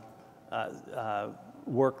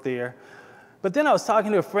work there. But then I was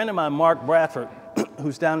talking to a friend of mine, Mark Bradford,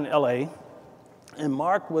 who's down in LA, and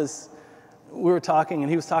we were talking, and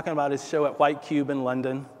he was talking about his show at White Cube in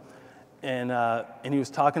London, and he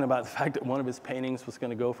was talking about the fact that one of his paintings was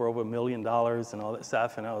going to go for over $1 million and all that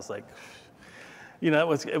stuff, and I was like, it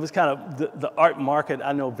was kind of the art market.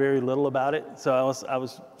 I know very little about it, so I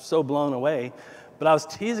was so blown away. But I was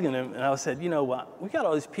teasing him, and I said, we got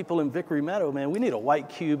all these people in Vickery Meadow, man. We need a white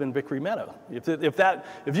cube in Vickery Meadow.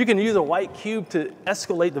 If you can use a white cube to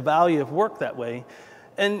escalate the value of work that way.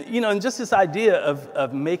 And, you know, and just this idea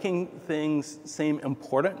of making things seem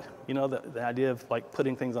important, you know, the idea of like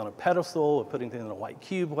putting things on a pedestal or putting things in a white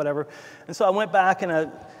cube, whatever. And so I went back and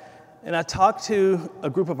I talked to a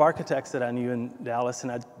group of architects that I knew in Dallas,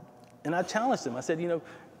 and I challenged them. I said, you know,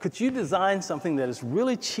 could you design something that is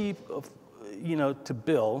really cheap, you know, to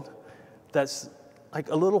build, that's like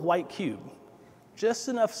a little white cube, just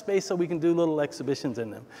enough space so we can do little exhibitions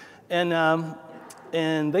in them.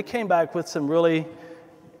 And they came back with some really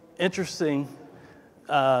interesting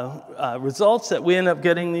results that we ended up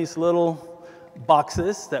getting these little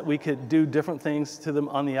boxes that we could do different things to them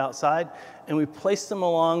on the outside, and we placed them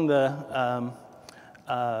along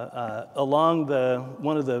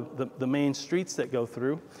one of the main streets that go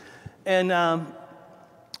through, and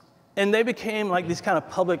they became like these kind of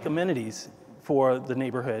public amenities for the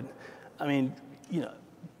neighborhood. I mean, you know,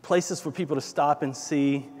 places for people to stop and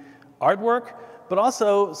see artwork, but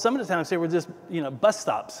also some of the times they were just, you know, bus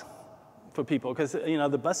stops for people, because, you know,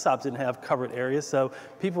 the bus stops didn't have covered areas, so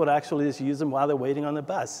people would actually just use them while they're waiting on the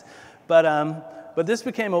bus. But this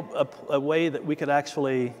became a way that we could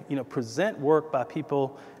actually, you know, present work by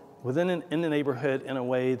people in the neighborhood in a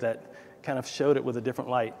way that kind of showed it with a different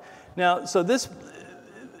light. Now, so this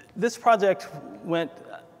project went,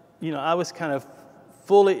 you know, I was kind of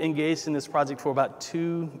fully engaged in this project for about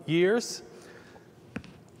 2 years,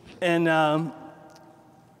 and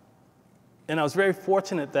I was very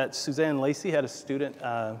fortunate that Suzanne Lacey had a student,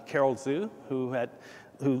 Carol Zhu, who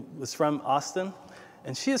was from Austin,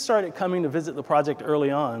 and she had started coming to visit the project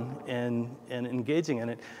early on and engaging in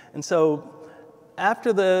it. And so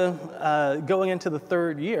after going into the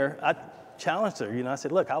 3rd year, I challenged her. You know, I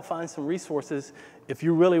said, look, I'll find some resources if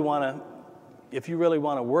you really want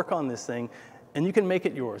to work on this thing, and you can make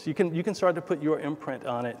it yours. You can start to put your imprint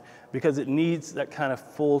on it, because it needs that kind of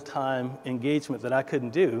full-time engagement that I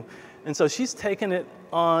couldn't do. And so she's taken it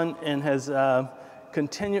on and has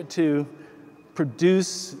continued to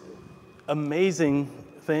produce amazing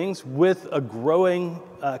things with a growing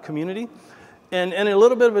community, and in a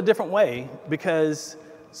little bit of a different way, because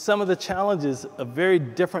some of the challenges are very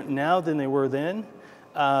different now than they were then.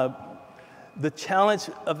 The challenge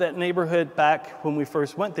of that neighborhood back when we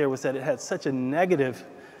first went there was that it had such a negative,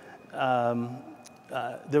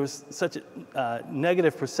 there was such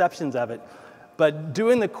negative perceptions of it. But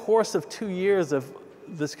during the course of 2 years of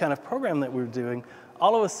this kind of program that we were doing,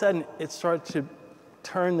 all of a sudden it started to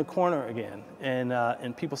turn the corner again,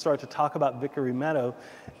 and people started to talk about Vickery Meadow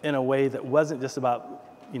in a way that wasn't just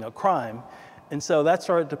about, you know, crime. And so that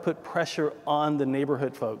started to put pressure on the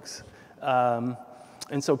neighborhood folks.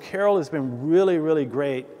 And so Carol has been really, really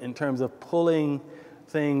great in terms of pulling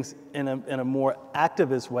things in a more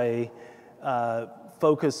activist way,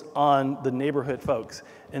 focused on the neighborhood folks.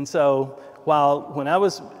 And so when I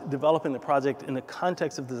was developing the project in the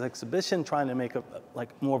context of this exhibition, trying to make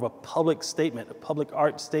more of a public statement, a public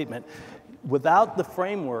art statement, without the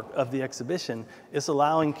framework of the exhibition, it's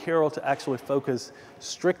allowing Carol to actually focus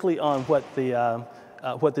strictly on what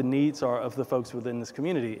the needs are of the folks within this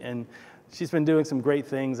community. And she's been doing some great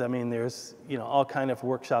things. I mean, there's, you know, all kind of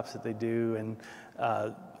workshops that they do, and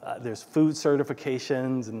there's food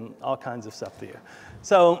certifications and all kinds of stuff there.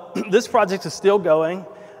 So this project is still going.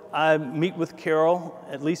 I meet with Carol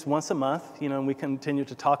at least once a month, you know, and we continue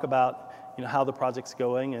to talk about, you know, how the project's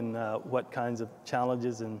going and what kinds of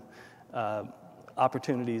challenges and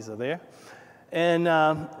opportunities are there. And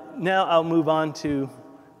now I'll move on to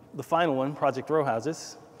the final one, Project Row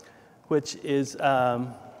Houses, which has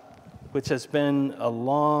been a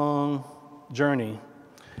long journey.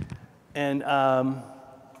 And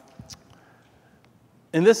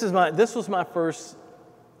this was my first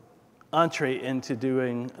entree into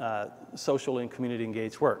doing social and community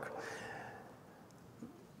engaged work.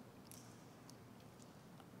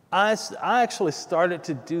 I actually started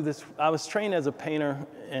to do this. I was trained as a painter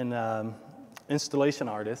and installation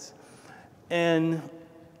artist, and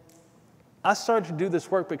I started to do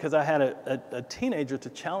this work because I had a teenager to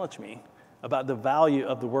challenge me about the value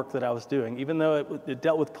of the work that I was doing. Even though it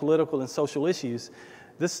dealt with political and social issues,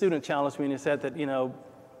 this student challenged me and he said that, you know,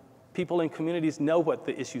 people in communities know what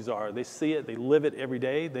the issues are. They see it, they live it every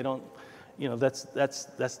day. They don't, you know, that's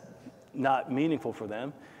not meaningful for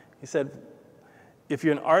them. He said, if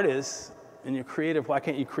you're an artist and you're creative, why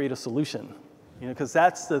can't you create a solution? You know, because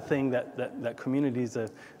that's the thing that communities are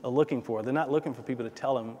looking for. They're not looking for people to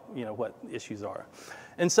tell them, you know, what issues are.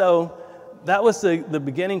 And so that was the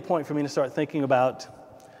beginning point for me to start thinking about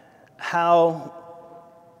how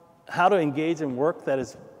to engage in work that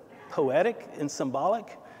is poetic and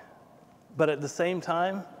symbolic, but at the same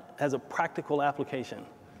time has a practical application.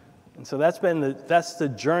 And so that's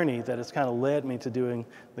the journey that has kind of led me to doing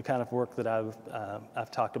the kind of work that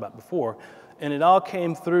I've talked about before. And it all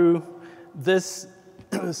came through this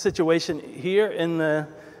situation here in the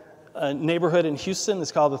neighborhood in Houston.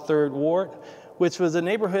 It's called the Third Ward, which was a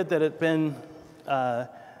neighborhood that had been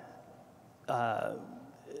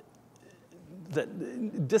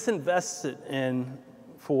disinvested in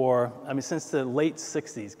since the late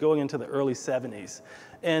 60s, going into the early 70s.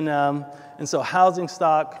 And so housing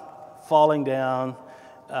stock falling down,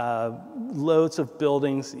 loads of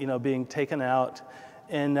buildings, being taken out.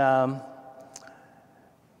 And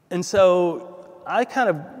so I kind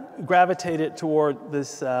of gravitated toward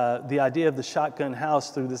this, the idea of the shotgun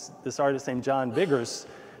house through this artist named John Biggers,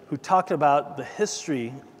 who talked about the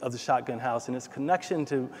history of the shotgun house and its connection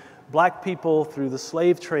to black people through the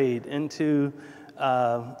slave trade into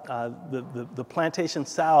the plantation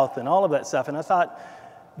South and all of that stuff. And I thought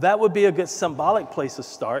that would be a good symbolic place to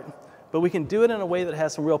start, but we can do it in a way that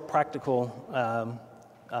has some real practical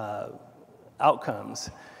outcomes.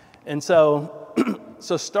 And so,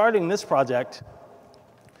 so starting this project,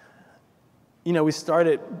 we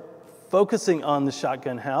started focusing on the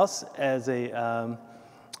shotgun house as a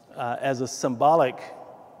symbolic,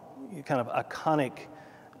 kind of iconic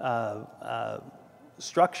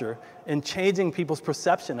structure, and changing people's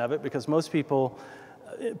perception of it, because most people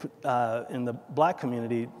in the black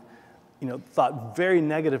community, thought very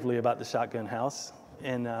negatively about the shotgun house,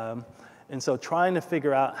 and so trying to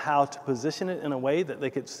figure out how to position it in a way that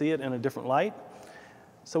they could see it in a different light.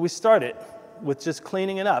 So we started with just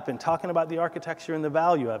cleaning it up and talking about the architecture and the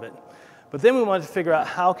value of it. But then we wanted to figure out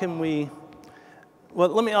how can we, well,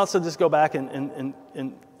 let me also just go back and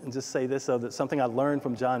just say this, though, that something I learned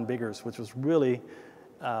from John Biggers, which was really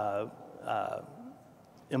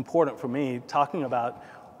important for me, talking about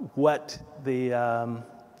what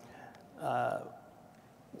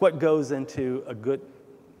goes into a good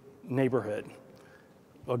neighborhood,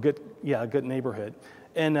 a good neighborhood.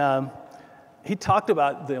 And he talked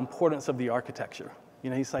about the importance of the architecture.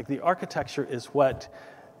 He's like, the architecture is what,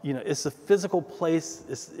 it's a physical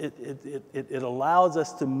place. It allows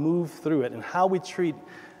us to move through it, and how we treat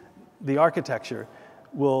the architecture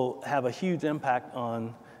will have a huge impact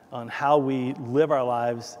on how we live our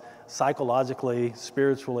lives psychologically,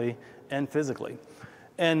 spiritually, and physically.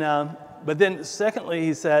 And but then secondly,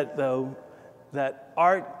 he said, though, that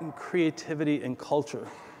art and creativity and culture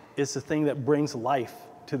is the thing that brings life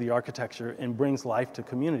to the architecture and brings life to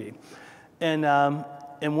community. And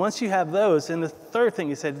once you have those, and the third thing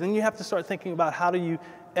he said, then you have to start thinking about how do you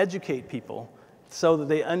educate people so that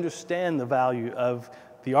they understand the value of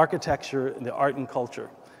the architecture, and the art and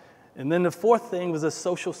culture. And then the fourth thing was a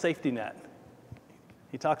social safety net.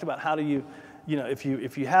 He talked about how do you,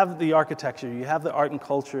 if you have the architecture, you have the art and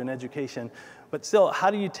culture and education, but still,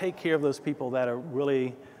 how do you take care of those people that are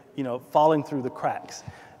really, falling through the cracks?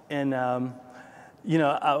 And,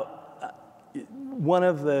 one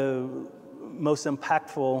of the most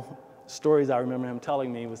impactful stories I remember him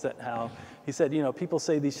telling me was that how he said, people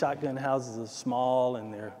say these shotgun houses are small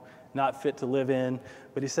and they're not fit to live in.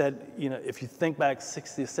 But he said, if you think back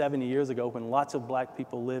 60 or 70 years ago when lots of black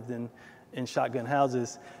people lived in shotgun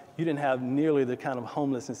houses, you didn't have nearly the kind of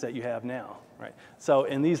homelessness that you have now, right? So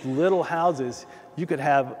in these little houses, you could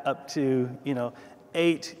have up to,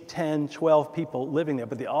 8, 10, 12 people living there,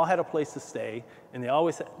 but they all had a place to stay, and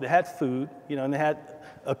they had food, and they had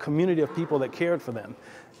a community of people that cared for them.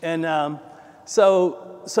 And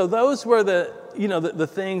so those were the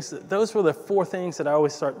things, those were the four things that I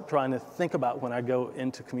always start trying to think about when I go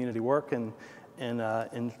into community work and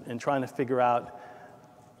trying to figure out,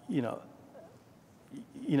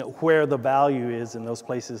 where the value is in those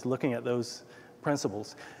places, looking at those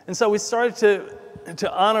principles. And so we started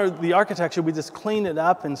to honor the architecture. We just cleaned it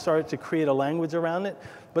up and started to create a language around it.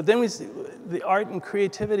 But then the art and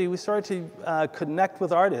creativity, we started to connect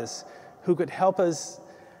with artists who could help us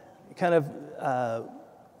kind of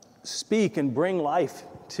speak and bring life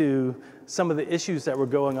to some of the issues that were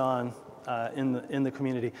going on in the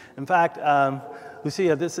community. In fact,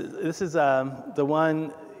 Lucia, this is the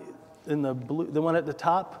one in the blue, the one at the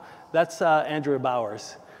top. That's Andrea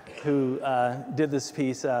Bowers, who did this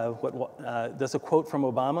piece. That's a quote from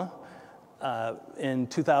Obama in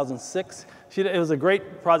 2006. It was a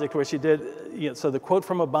great project where she did. So the quote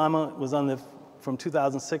from Obama was from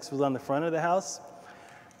 2006 was on the front of the house,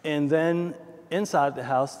 and then inside the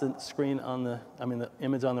house, the screen the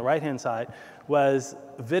image on the right-hand side was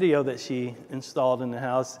a video that she installed in the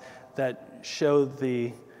house that showed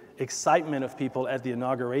the excitement of people at the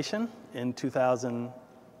inauguration in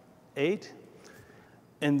 2008.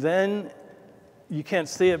 And then, you can't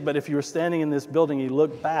see it, but if you were standing in this building, you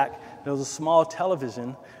look back, there was a small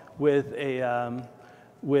television with a,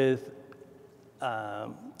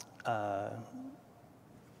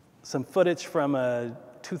 some footage from a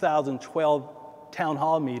 2012 town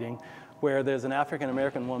hall meeting where there's an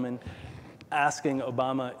African-American woman asking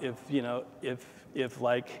Obama if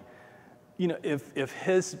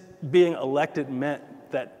his being elected meant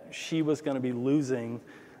that she was going to be losing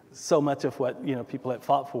so much of what, people had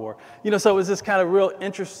fought for. So it was this kind of real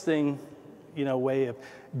interesting, way of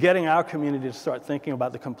getting our community to start thinking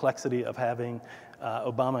about the complexity of having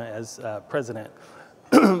Obama as president.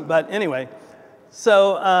 But anyway,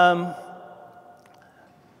 so,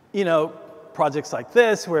 projects like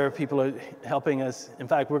this where people are helping us. In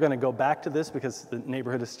fact, we're going to go back to this because the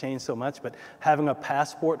neighborhood has changed so much, but having a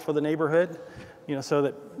passport for the neighborhood, so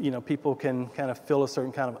that, people can kind of feel a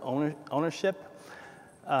certain kind of ownership.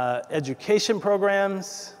 Education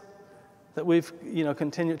programs that we've,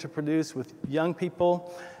 continued to produce with young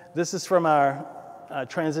people. This is from our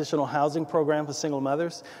transitional housing program for single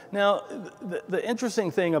mothers. Now, the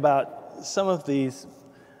interesting thing about some of these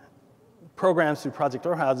programs through Project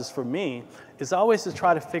Our Houses for me is always to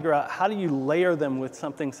try to figure out how do you layer them with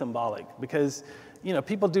something symbolic, because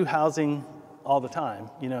people do housing all the time,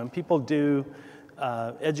 and people do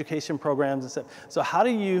education programs and stuff. So how do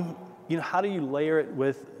you layer it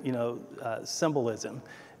with symbolism,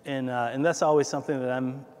 and that's always something that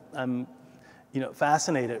I'm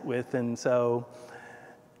fascinated with, and so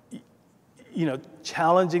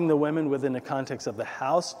challenging the women within the context of the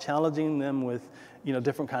house, challenging them with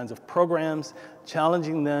different kinds of programs,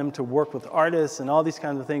 challenging them to work with artists and all these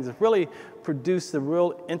kinds of things have really produced a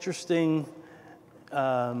real interesting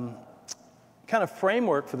kind of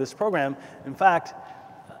framework for this program. In fact,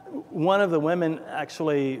 one of the women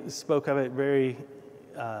actually spoke of it very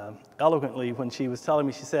eloquently when she was telling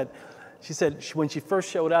me. She said when she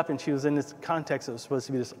first showed up and she was in this context, it was supposed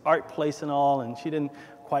to be this art place and all, and she didn't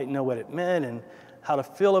quite know what it meant and how to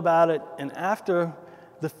feel about it. And after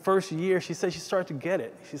the first year, she said she started to get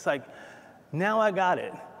it. She's like, now I got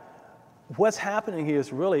it. What's happening here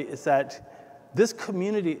is that this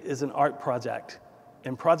community is an art project,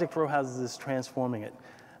 and Project Row Houses is transforming it.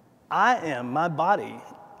 My body,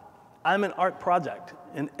 I'm an art project,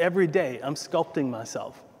 and every day I'm sculpting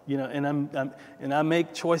myself, and I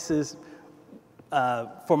make choices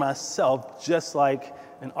for myself, just like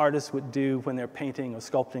an artist would do when they're painting or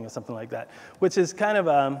sculpting or something like that, which is kind of,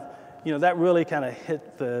 that really kind of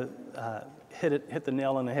hit the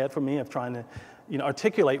nail on the head for me of trying to,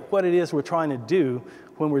 articulate what it is we're trying to do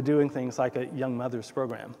when we're doing things like a Young Mothers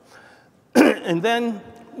program. And then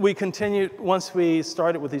we continued, once we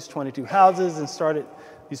started with these 22 houses and started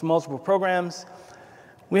these multiple programs,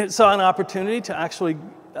 we saw an opportunity to actually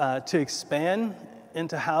to expand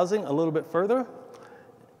into housing a little bit further.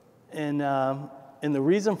 And the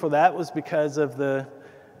reason for that was because of the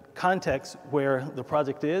context where the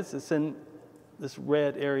project is. It's in this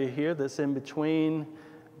red area here that's in between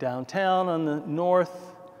downtown on the north,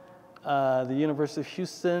 the University of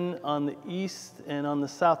Houston on the east, and on the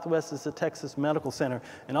southwest is the Texas Medical Center.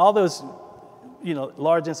 And all those,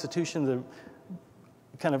 large institutions are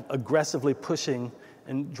kind of aggressively pushing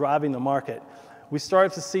and driving the market. We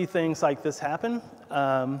started to see things like this happen.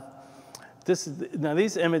 Now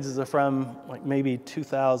these images are from like maybe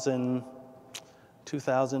 2000,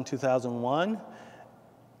 2001.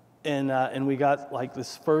 And we got like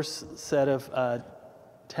this first set of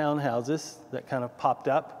townhouses that kind of popped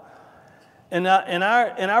up. And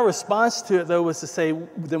our response to it, though, was to say,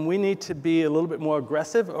 then we need to be a little bit more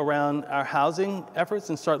aggressive around our housing efforts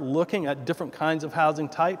and start looking at different kinds of housing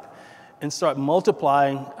type and start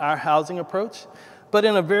multiplying our housing approach, but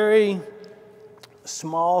in a very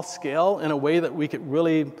small scale, in a way that we could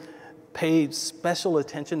really pay special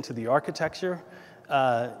attention to the architecture,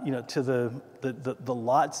 to the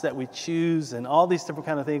lots that we choose and all these different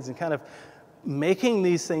kind of things, and kind of making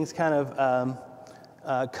these things kind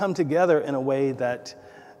of come together in a way that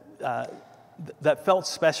that felt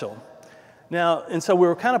special. Now, and so we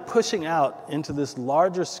were kind of pushing out into this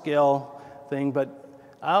larger scale thing, but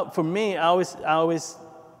for me, I always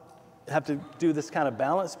have to do this kind of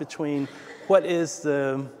balance between what is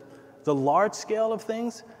the large scale of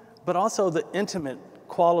things, but also the intimate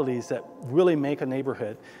qualities that really make a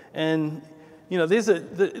neighborhood. And these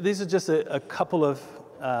are just a couple of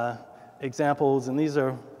examples, and these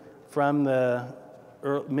are from the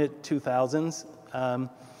mid-2000s.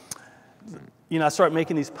 I started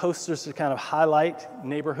making these posters to kind of highlight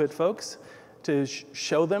neighborhood folks, to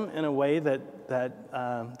show them in a way that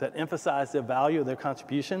emphasized the value of their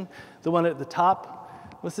contribution. The one at the top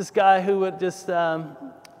was this guy who would just,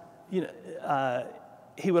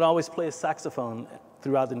 he would always play a saxophone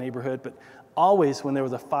throughout the neighborhood, but always when there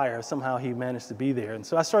was a fire, somehow he managed to be there. And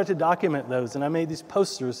so I started to document those, and I made these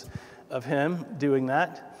posters of him doing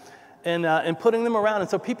that and putting them around. And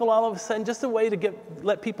so people all of a sudden, just a way to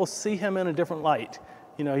let people see him in a different light.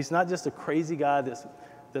 You know, he's not just a crazy guy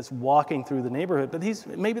that's walking through the neighborhood, but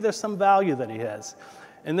maybe there's some value that he has.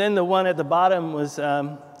 And then the one at the bottom was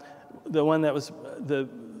the one that was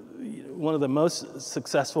one of the most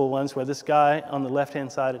successful ones, where this guy on the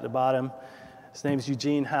left-hand side at the bottom, his name is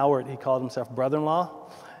Eugene Howard. He called himself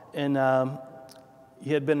brother-in-law. And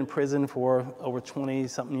he had been in prison for over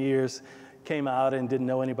 20-something years, came out and didn't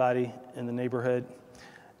know anybody in the neighborhood.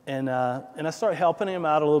 And I started helping him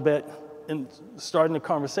out a little bit and starting a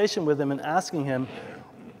conversation with him and asking him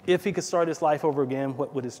if he could start his life over again,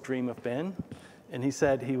 what would his dream have been? And he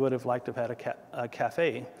said he would have liked to have had a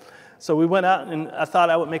cafe. So we went out, and I thought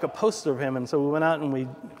I would make a poster of him. And so we went out and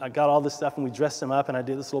I got all this stuff and we dressed him up, and I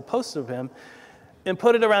did this little poster of him and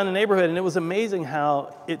put it around the neighborhood. And it was amazing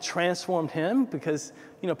how it transformed him, because,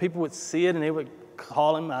 you know, people would see it and they would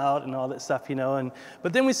call him out and all that stuff, you know.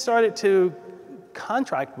 But then we started to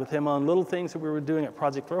contract with him on little things that we were doing at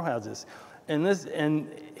Project Row Houses. And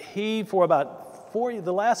he, for about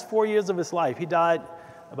the last 4 years of his life, he died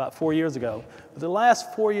about 4 years ago. But the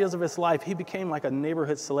last 4 years of his life, he became like a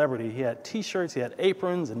neighborhood celebrity. He had T-shirts, he had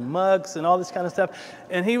aprons and mugs and all this kind of stuff.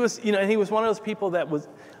 And he was, you know, he was one of those people that was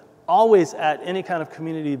always at any kind of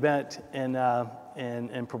community event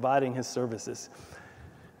and providing his services.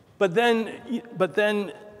 But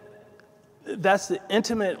then that's the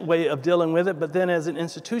intimate way of dealing with it. But then as an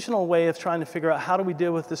institutional way of trying to figure out how do we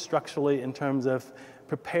deal with this structurally in terms of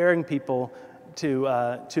preparing people to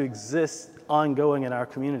exist ongoing in our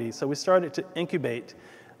community. So we started to incubate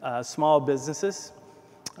small businesses.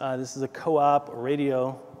 This is a co-op, a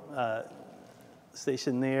radio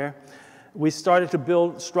station there. We started to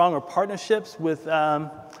build stronger partnerships with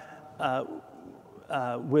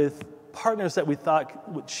partners that we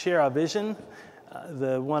thought would share our vision.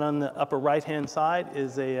 The one on the upper right-hand side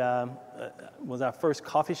is was our first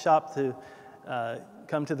coffee shop to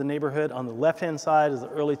come to the neighborhood. On the left-hand side is the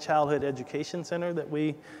Early Childhood Education Center that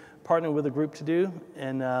we partnered with a group to do.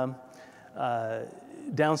 And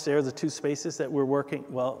downstairs are 2 spaces that we're working.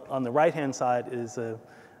 Well, on the right-hand side is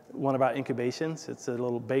one of our incubations. It's a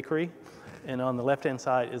little bakery. And on the left-hand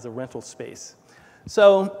side is a rental space.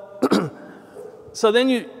 So, so then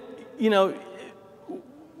you know,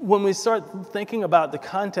 when we start thinking about the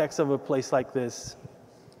context of a place like this,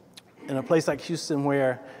 in a place like Houston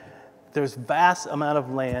where there's vast amount of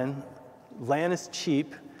land is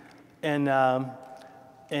cheap, and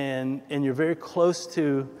you're very close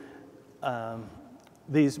to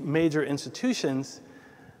these major institutions,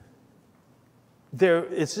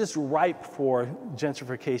 it's just ripe for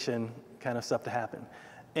gentrification kind of stuff to happen.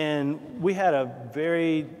 And we had a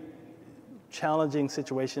very challenging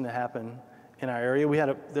situation to happen in our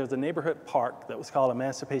area. There's a neighborhood park that was called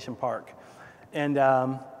Emancipation Park. And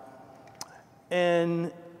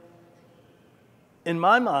in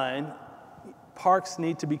my mind, parks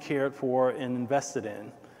need to be cared for and invested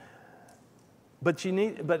in. But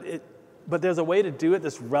there's a way to do it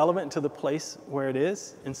that's relevant to the place where it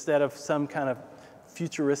is, instead of some kind of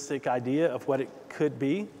futuristic idea of what it could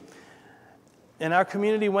be. And our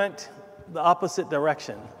community went the opposite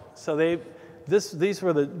direction. So these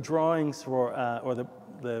were the drawings for, or the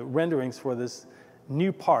renderings for this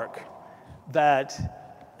new park that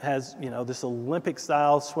has, you know, this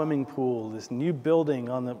Olympic-style swimming pool, this new building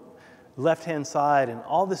on the left-hand side, and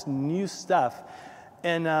all this new stuff.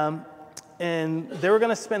 And they were going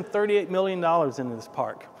to spend $38 million in this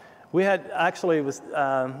park. We had actually,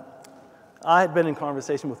 I had been in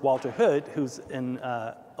conversation with Walter Hood, who's in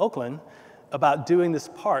Oakland, about doing this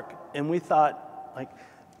park, and we thought like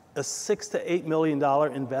a $6 to $8 million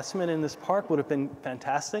investment in this park would have been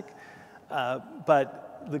fantastic,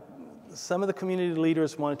 but some of the community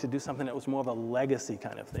leaders wanted to do something that was more of a legacy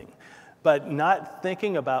kind of thing, but not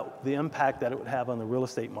thinking about the impact that it would have on the real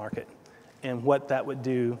estate market and what that would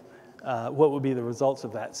do, what would be the results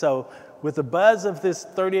of that. So with the buzz of this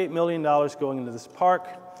 $38 million going into this park,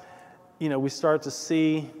 you know, we start to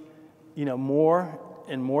see, you know, more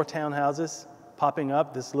and more townhouses popping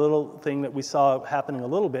up. This little thing that we saw happening a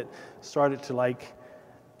little bit started to, like,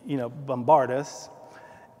 you know, bombard us.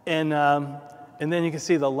 And then you can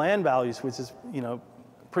see the land values, which is, you know,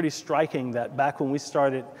 pretty striking that back when we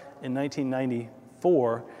started in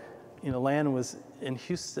 1994, you know, land was in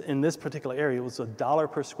Houston, in this particular area, it was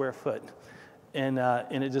 $1 per square foot. And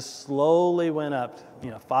it just slowly went up, you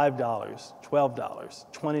know, $5, $12,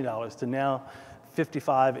 $20 to now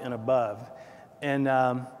 $55 and above. And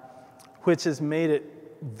which has made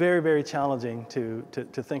it very, very challenging to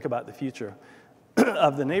think about the future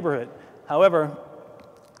of the neighborhood. However,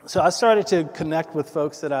 so I started to connect with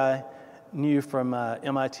folks that I knew from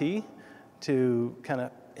MIT to kind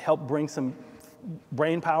of help bring some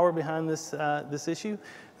brain power behind this issue.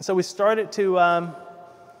 And so we started to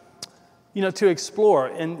to explore,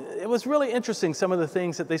 and it was really interesting some of the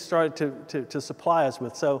things that they started to supply us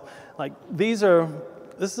with. So, like this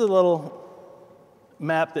is a little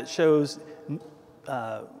map that shows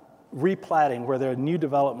replatting where there are new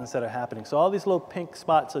developments that are happening. So all these little pink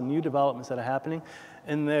spots are new developments that are happening,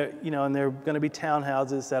 and they're going to be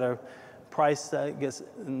townhouses that are priced, I guess,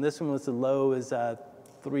 and this one was the low is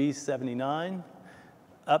 $379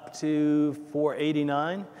 up to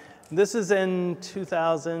 $489. This is in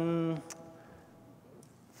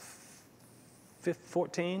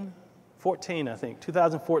 2014, I think.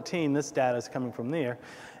 2014, this data is coming from there.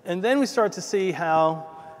 And then we start to see how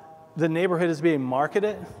the neighborhood is being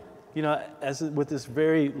marketed, as with this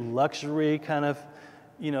very luxury kind of,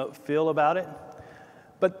 feel about it.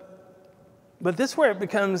 But this is where it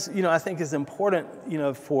becomes, I think is important,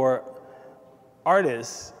 for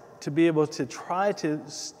artists to be able to try to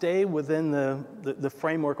stay within the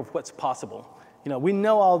framework of what's possible. We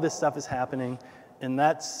know all this stuff is happening, and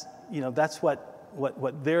that's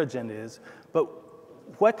what their agenda is. But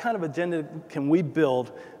what kind of agenda can we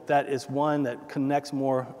build that is one that connects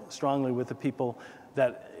more strongly with the people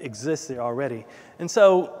that exist there already? And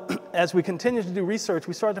so as we continue to do research,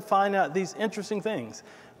 we started to find out these interesting things.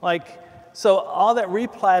 So all that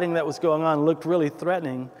replatting that was going on looked really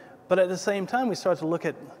threatening, but at the same time we started to look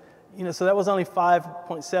at, so that was only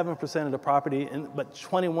 5.7% of the property, but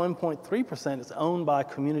 21.3% is owned by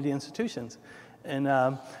community institutions. And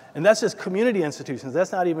that's just community institutions.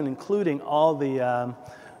 That's not even including all the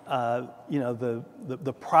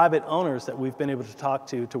private owners that we've been able to talk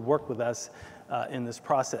to work with us in this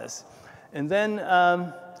process. And then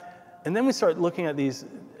we start looking at these,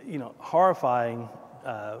 horrifying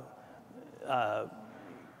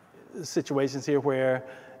situations here where,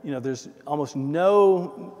 there's almost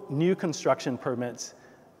no new construction permits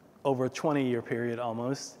over a 20-year period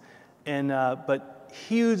almost, and but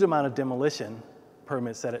huge amount of demolition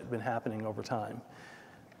permits that have been happening over time.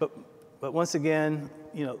 But once again,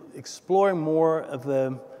 exploring more of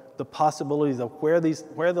the possibilities of where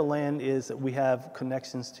the land is that we have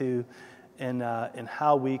connections to, and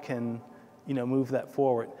how we can, move that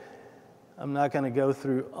forward. I'm not going to go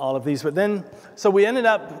through all of these, but then, so we ended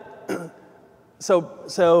up,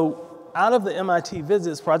 so out of the MIT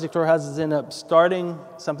visits, Project Horizons ended up starting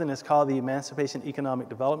something that's called the Emancipation Economic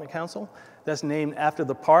Development Council. That's named after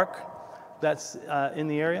the park that's in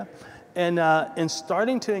the area. And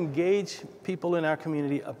starting to engage people in our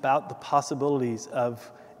community about the possibilities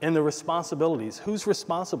and the responsibilities. Who's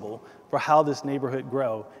responsible for how this neighborhood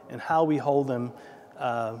grow and how we hold them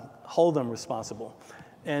responsible.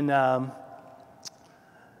 And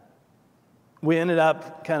we ended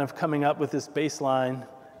up kind of coming up with this baseline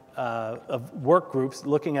of work groups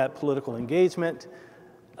looking at political engagement,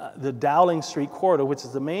 the Dowling Street corridor, which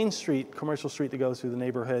is the main street, commercial street that goes through the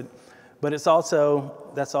neighborhood, but that's also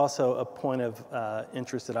a point of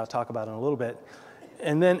interest that I'll talk about in a little bit.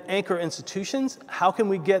 And then anchor institutions. How can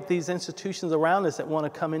we get these institutions around us that want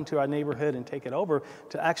to come into our neighborhood and take it over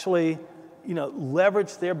to actually,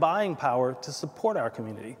 leverage their buying power to support our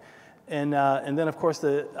community? And then, of course,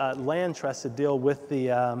 the land trust to deal with the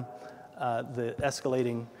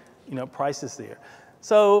escalating, prices there.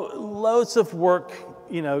 So loads of work,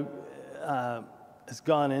 has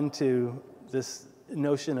gone into this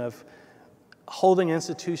notion of holding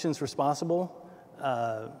institutions responsible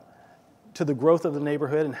to the growth of the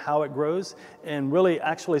neighborhood and how it grows, and really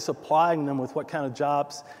actually supplying them with what kind of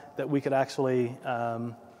jobs that we could actually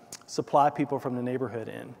supply people from the neighborhood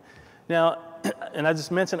in. Now, and I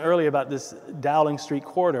just mentioned earlier about this Dowling Street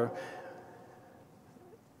corridor.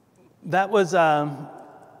 That was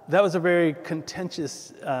a very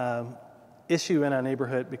contentious issue in our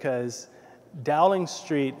neighborhood because Dowling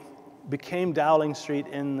Street became Dowling Street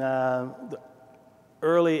in the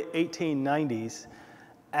early 1890s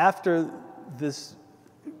after this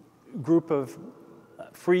group of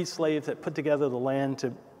freed slaves that put together the land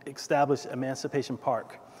to establish Emancipation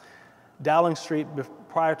Park. Dowling Street,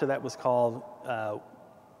 prior to that, was called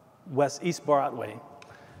East Broadway.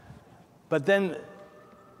 But then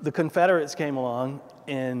the Confederates came along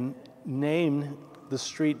and named the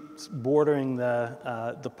streets bordering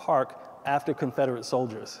the park after Confederate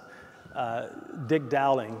soldiers. Dick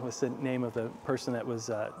Dowling was the name of the person that was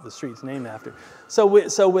the street's named after.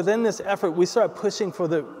 So within this effort, we started pushing for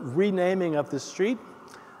the renaming of the street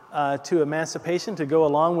to emancipation to go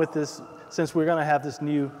along with this, since we're going to have this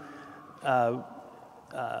new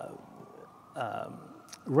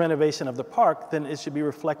renovation of the park, then it should be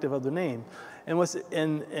reflective of the name. And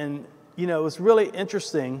you know, it was really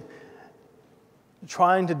interesting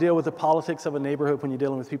trying to deal with the politics of a neighborhood when you're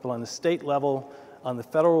dealing with people on the state level, on the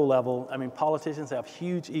federal level. I mean, politicians have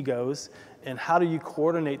huge egos, and how do you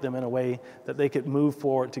coordinate them in a way that they could move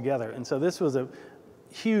forward together? And so this was a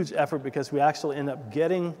huge effort because we actually ended up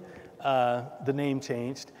getting the name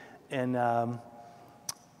changed and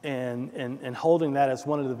holding that as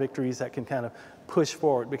one of the victories that can kind of push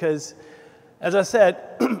forward. Because, as I said,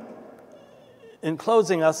 in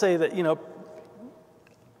closing, I'll say that, you know,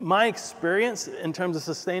 my experience in terms of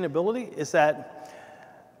sustainability is that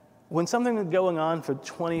when something is going on for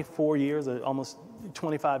 24 years, or almost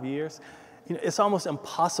 25 years, you know, it's almost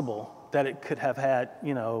impossible that it could have had,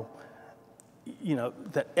 you know,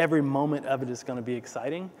 that every moment of it is going to be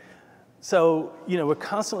exciting. So, you know, we're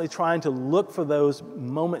constantly trying to look for those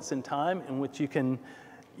moments in time in which you can,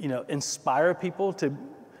 you know, inspire people to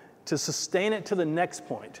sustain it to the next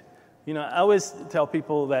point. You know, I always tell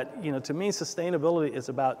people that, you know, to me, sustainability is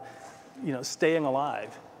about, you know, staying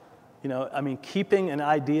alive. You know, I mean, keeping an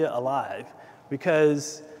idea alive,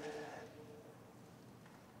 because,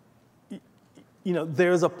 you know,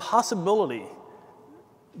 there's a possibility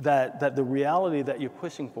that the reality that you're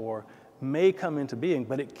pushing for may come into being,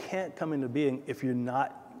 but it can't come into being if you're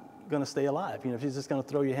not going to stay alive. You know, if you're just going to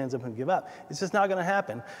throw your hands up and give up, it's just not going to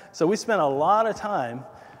happen. So we spent a lot of time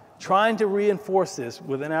trying to reinforce this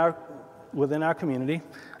within our community.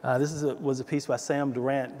 This was a piece by Sam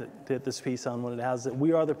Durant that did this piece on one of the houses, that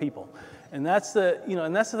we are the people. And that's the, you know,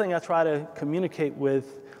 and that's the thing I try to communicate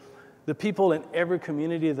with the people in every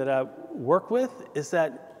community that I work with, is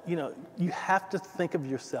that, you know, you have to think of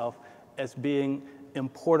yourself as being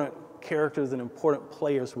important characters and important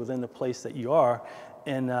players within the place that you are.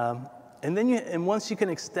 And then once you can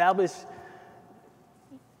establish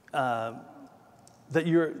that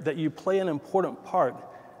you play an important part,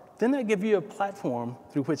 then that gives you a platform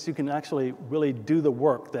through which you can actually really do the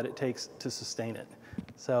work that it takes to sustain it.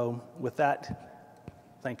 So with that,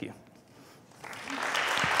 thank you.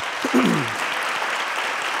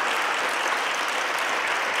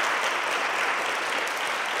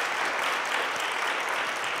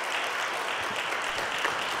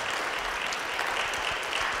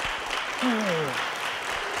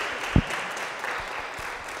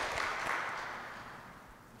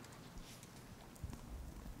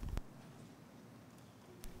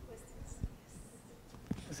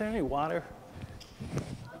 Is there any water?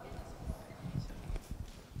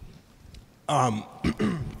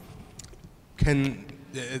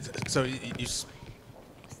 So you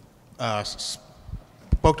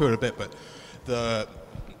spoke to it a bit, but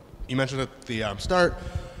you mentioned at the start,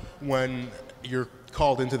 when you're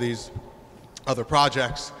called into these other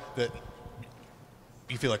projects, that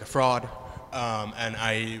you feel like a fraud, and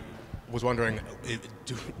I was wondering,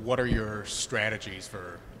 what are your strategies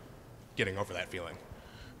for getting over that feeling,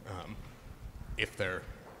 if there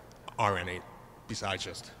are any, besides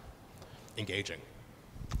just engaging?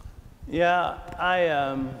 Yeah,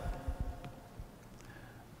 I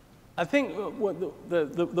think what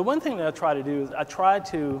the one thing that I try to do is I try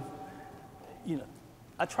to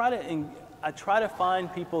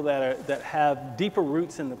find people that have deeper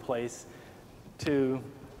roots in the place to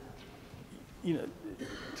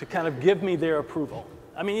kind of give me their approval.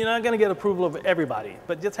 I mean, you're not going to get approval of everybody,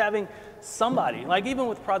 but just having somebody, like even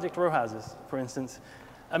with Project Row Houses, for instance.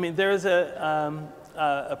 I mean, there's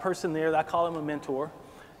a person there that I call him a mentor,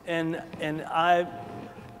 and I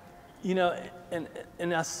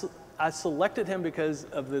selected him because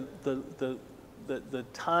of the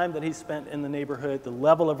time that he spent in the neighborhood, the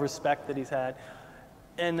level of respect that he's had,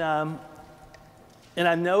 and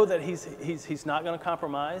I know that he's not going to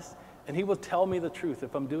compromise, and he will tell me the truth.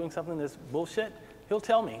 If I'm doing something that's bullshit, he'll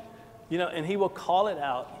tell me, and he will call it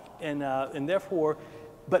out, and therefore,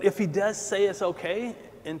 but if he does say it's okay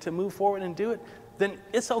and to move forward and do it, then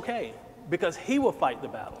it's okay, because he will fight the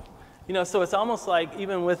battle. So it's almost like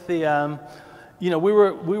even with the, we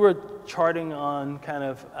were charting on kind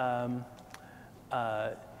of,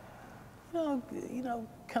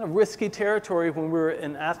 kind of risky territory when we were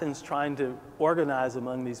in Athens trying to organize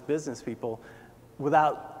among these business people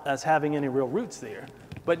without us having any real roots there.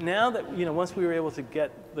 But now that, once we were able to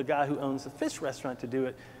get the guy who owns the fish restaurant to do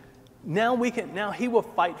it, now he will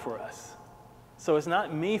fight for us. So it's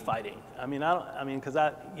not me fighting. Because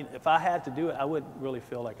if I had to do it, I would really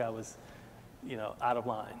feel like I was, out of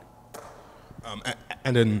line.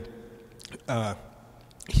 And in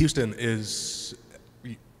Houston, is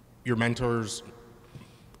your mentors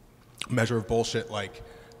measure of bullshit, like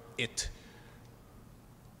it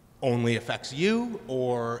only affects you,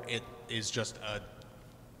 or it is just a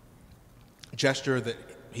gesture that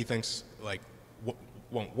he thinks like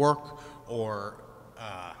won't work, or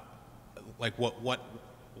like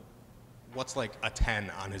what's like a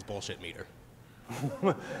 10 on his bullshit meter?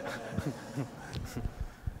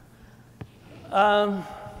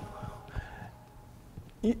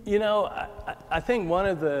 You know, I think one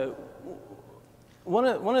of the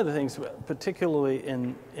things, particularly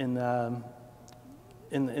in the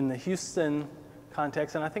Houston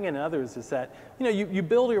context, and I think in others, is that you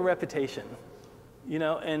build your reputation,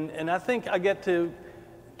 and I think I get to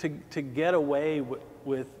get away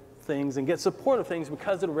with things and get support of things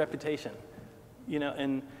because of the reputation,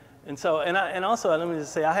 and also let me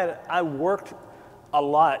just say I worked a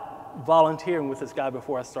lot volunteering with this guy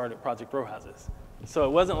before I started Project Row Houses. So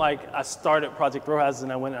it wasn't like I started Project Row Houses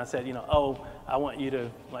and I went and I said, oh, I want you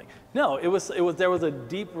to no, there was a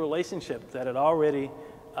deep relationship that had already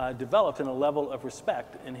developed in a level of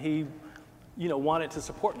respect, and he, wanted to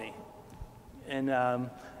support me, and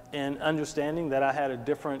understanding that I had a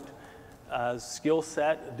different skill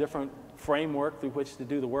set, a different framework through which to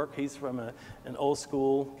do the work. He's from an old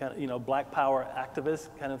school kind of, Black Power activist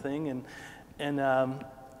kind of thing, and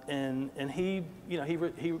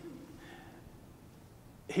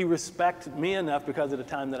he respected me enough because of the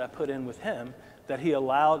time that I put in with him that he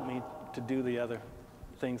allowed me to do the other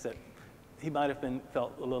things that he might have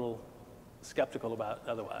felt a little skeptical about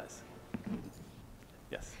otherwise.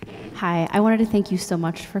 Yes. Hi, I wanted to thank you so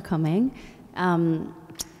much for coming. And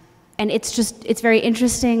it's very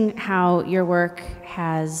interesting how your work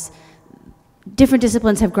has, different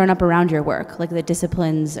disciplines have grown up around your work, like the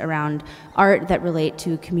disciplines around art that relate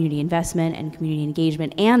to community investment and community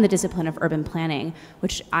engagement, and the discipline of urban planning,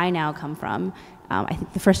 which I now come from. I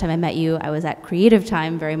think the first time I met you, I was at Creative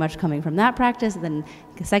Time, very much coming from that practice, and then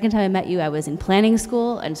the second time I met you, I was in planning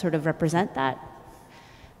school and sort of represent that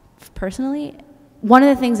personally. One of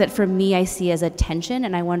the things that for me I see as a tension,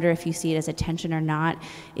 and I wonder if you see it as a tension or not,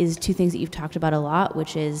 is two things that you've talked about a lot,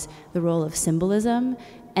 which is the role of symbolism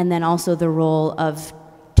and then also the role of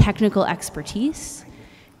technical expertise.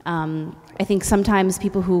 I think sometimes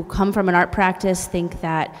people who come from an art practice think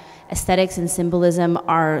that aesthetics and symbolism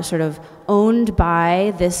are sort of owned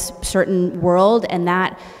by this certain world, and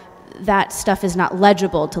that stuff is not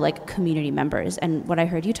legible to like community members. And what I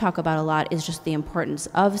heard you talk about a lot is just the importance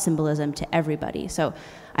of symbolism to everybody. So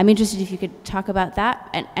I'm interested if you could talk about that,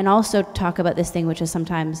 and also talk about this thing which is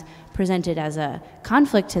sometimes presented as a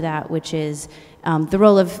conflict to that, which is the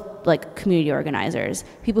role of like community organizers,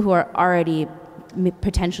 people who are already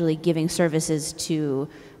potentially giving services to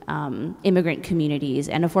immigrant communities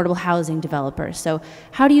and affordable housing developers. So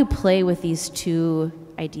how do you play with these two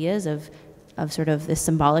ideas of sort of the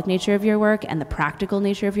symbolic nature of your work and the practical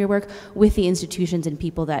nature of your work with the institutions and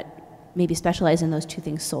people that maybe specialize in those two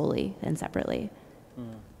things solely and separately?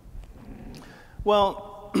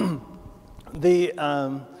 Well, the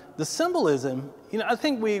symbolism, I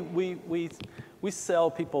think we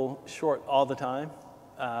sell people short all the time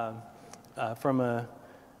from a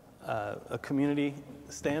community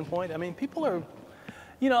standpoint. I mean, people are,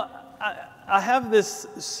 I have this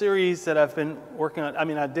series that I've been working on. I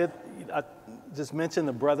mean, I just mentioned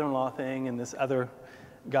the brother-in-law thing and this other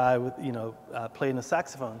guy with, playing the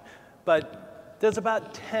saxophone. But there's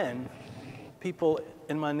about 10 people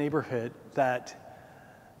in my neighborhood that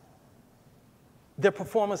they're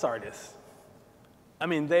performance artists. I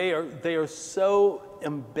mean, they are so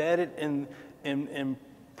embedded in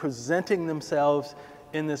presenting themselves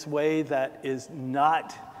in this way that is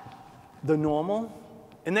not the normal,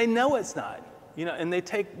 and they know it's not, and they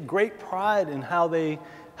take great pride in how they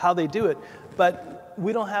do it, but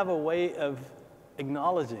we don't have a way of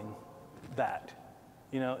acknowledging that,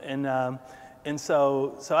 and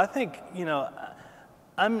so I think,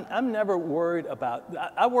 I'm never worried about,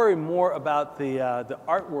 I worry more about the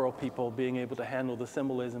art world people being able to handle the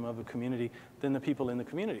symbolism of a community than the people in the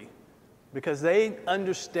community, because they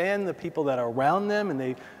understand the people that are around them and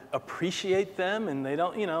they appreciate them, and they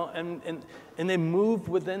don't, and they move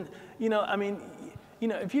within,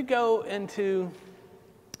 if you go into,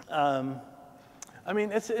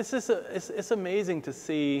 it's amazing to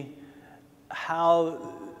see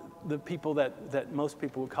how the people that most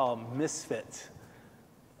people would call misfits,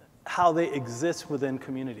 how they exist within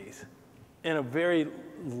communities in a very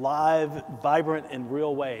live, vibrant, and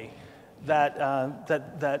real way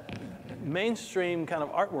that mainstream kind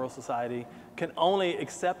of art world society can only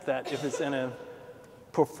accept that if it's in a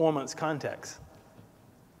performance context.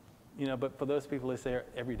 But for those people, it's there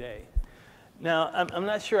every day. Now, I'm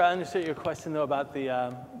not sure I understood your question though about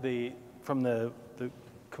from the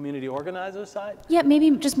community organizer side. Yeah,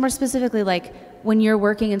 maybe just more specifically, like when you're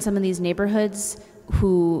working in some of these neighborhoods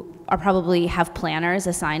who are probably have planners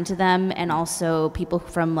assigned to them, and also people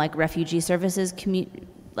from like refugee services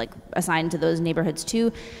like assigned to those neighborhoods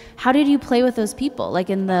too. How did you play with those people? Like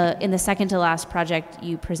in the second to last project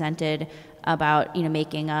you presented about, you know,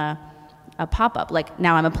 making a pop-up. Like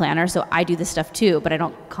now I'm a planner, so I do this stuff too, but I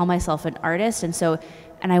don't call myself an artist. And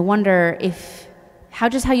I wonder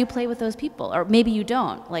how you play with those people, or maybe you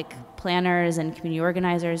don't, like planners and community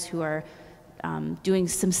organizers who are doing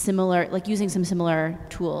some similar, like using some similar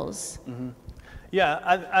tools. Mm-hmm. Yeah,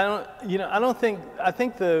 I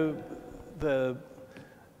think the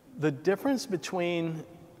difference between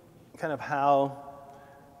kind of how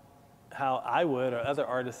I would, or other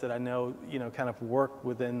artists that I know, you know, kind of work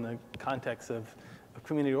within the context of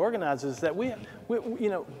community organizers, is that we're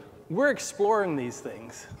exploring these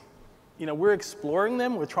things. You know, we're exploring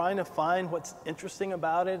them. We're trying to find what's interesting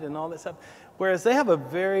about it and all that stuff. Whereas they have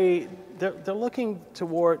they're looking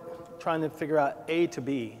toward trying to figure out A to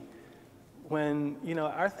B, when, you know,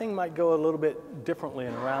 our thing might go a little bit differently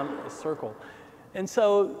and around a circle. And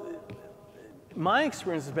so my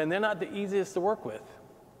experience has been they're not the easiest to work with.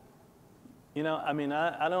 You know, I mean,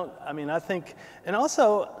 I think, and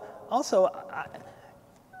also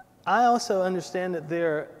I also understand that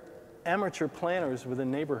there are amateur planners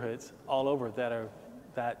within neighborhoods all over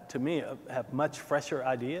that to me have much fresher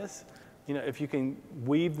ideas. You know, if you can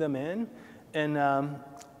weave them in, and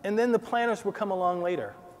then the planners will come along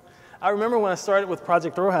later. I remember when I started with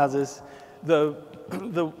Project Row Houses, the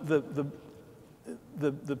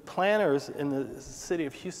planners in the city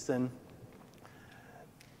of Houston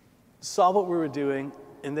saw what we were doing,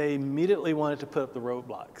 and they immediately wanted to put up the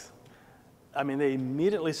roadblocks. I mean, they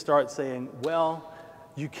immediately start saying, well,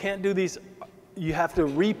 you can't do these, you have to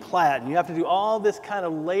replat, and you have to do all this kind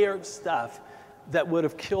of layered stuff that would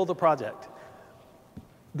have killed the project.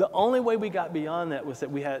 The only way we got beyond that was that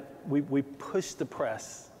we pushed the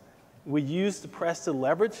press. We used the press to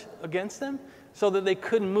leverage against them so that they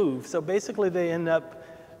couldn't move. So basically they end up,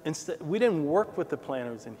 we didn't work with the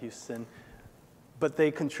planners in Houston, but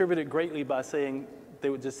they contributed greatly by saying they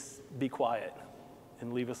would just be quiet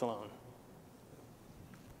and leave us alone.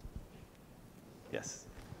 Yes.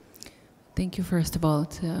 Thank you, first of all.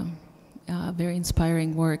 It's very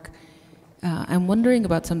inspiring work. I'm wondering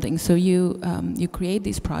about something. So you create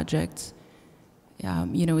these projects.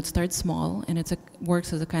 You know, it starts small, and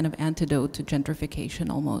works as a kind of antidote to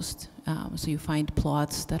gentrification almost. So you find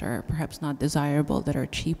plots that are perhaps not desirable, that are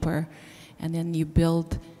cheaper, and then you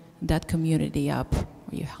build that community up, or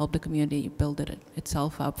you help the community build it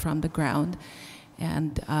itself up from the ground.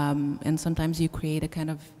 And sometimes you create a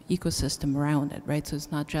kind of ecosystem around it, right? So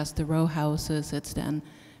it's not just the row houses, it's then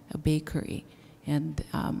a bakery, and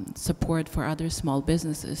support for other small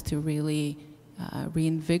businesses to really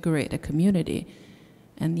reinvigorate a community.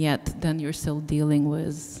 And yet then you're still dealing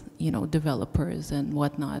with, you know, developers and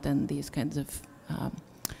whatnot, and these kinds of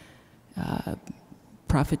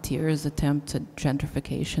profiteers attempt at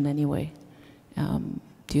gentrification anyway.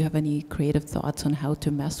 Do you have any creative thoughts on how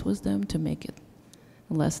to mess with them to make it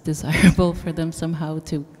less desirable for them somehow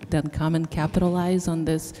to then come and capitalize on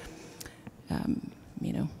this,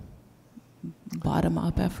 you know,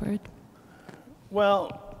 bottom-up effort?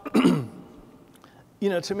 Well, you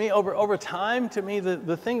know, to me, over time, to me,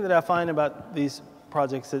 the thing that I find about these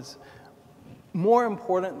projects is more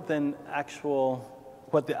important than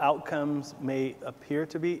what the outcomes may appear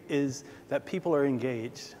to be, is that people are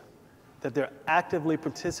engaged, that they're actively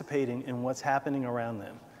participating in what's happening around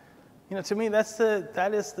them. You know, to me,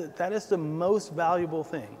 that is the most valuable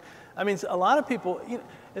thing. I mean, a lot of people, you know,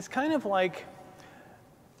 it's kind of like,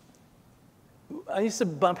 I used to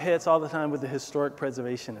bump heads all the time with the historic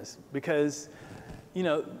preservationists because, you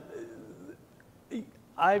know,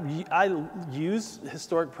 I use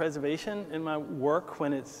historic preservation in my work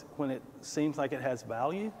when it seems like it has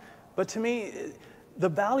value, but to me, the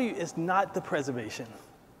value is not the preservation.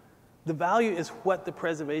 The value is what the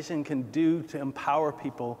preservation can do to empower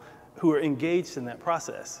people who are engaged in that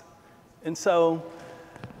process. And so,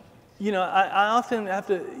 you know, I often have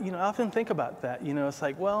to, you know, I often think about that. You know, it's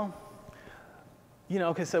like, well, you know,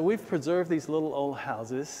 okay, so we've preserved these little old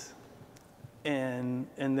houses, and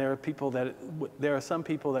there are some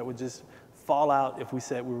people that would just fall out if we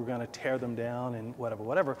said we were going to tear them down and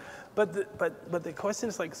whatever. But the question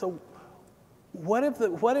is like, so what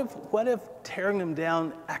if tearing them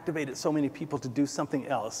down activated so many people to do something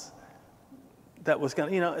else that was going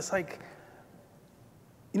to, you know, it's like,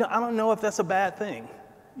 you know, I don't know if that's a bad thing,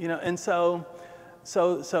 you know, and so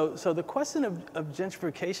so the question of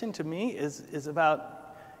gentrification to me is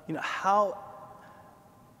about, you know, how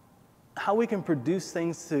we can produce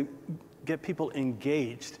things to get people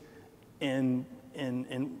engaged in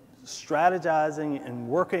strategizing and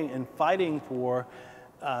working and fighting for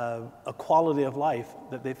a quality of life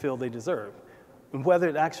that they feel they deserve. And whether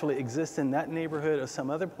it actually exists in that neighborhood or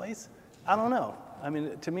some other place, I don't know. I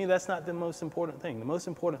mean, to me, that's not the most important thing. The most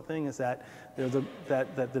important thing is that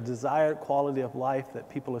that the desired quality of life that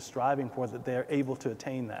people are striving for, that they're able to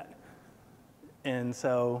attain that. And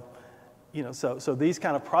so, you know, so these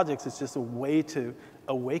kind of projects is just a way to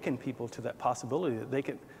awaken people to that possibility that they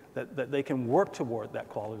can that they can work toward that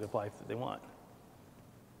quality of life that they want.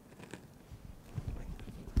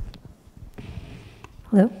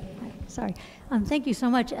 Hello. Sorry. Thank you so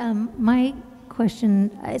much. My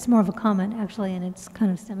question, it's more of a comment actually, and it's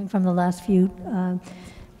kind of stemming from the last few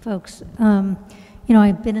folks. You know,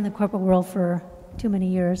 I've been in the corporate world for too many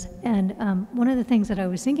years, and one of the things that I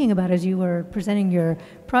was thinking about as you were presenting your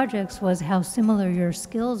projects was how similar your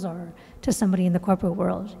skills are to somebody in the corporate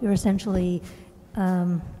world. You're essentially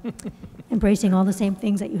embracing all the same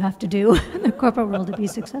things that you have to do in the corporate world to be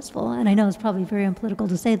successful. And I know it's probably very unpolitical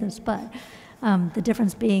to say this, but the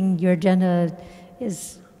difference being your agenda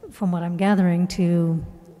is, from what I'm gathering, to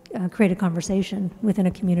create a conversation within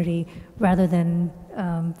a community rather than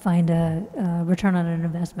find a return on an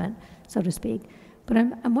investment, so to speak. But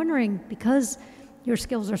I'm wondering, because your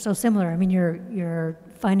skills are so similar, I mean, you're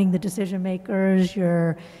finding the decision makers,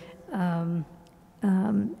 you're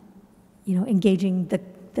you know, engaging the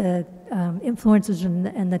influencers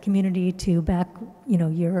and the community to back, you know,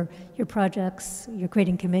 your projects, you're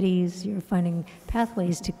creating committees, you're finding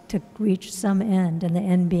pathways to reach some end, and the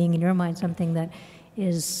end being, in your mind, something that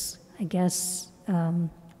is, I guess,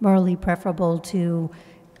 morally preferable to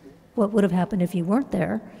what would have happened if you weren't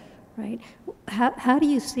there, right? How do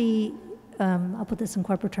you see, I'll put this in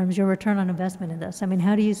corporate terms, your return on investment in this? I mean,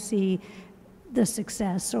 how do you see the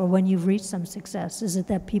success, or when you've reached some success? Is it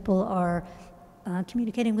that people are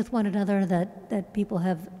communicating with one another, that people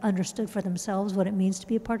have understood for themselves what it means to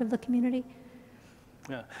be a part of the community?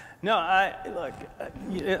 Yeah. No, look,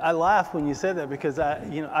 I laugh when you said that, because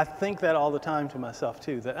I think that all the time to myself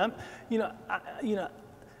too. That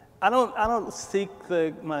I don't seek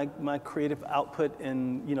my creative output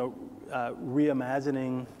in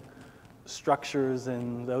reimagining structures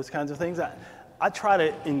and those kinds of things. I try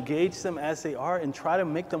to engage them as they are and try to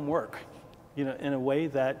make them work, in a way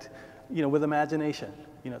that, with imagination,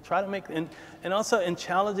 try to make, and also in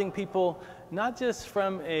challenging people, not just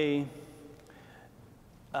from an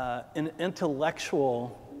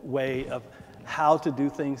intellectual way of how to do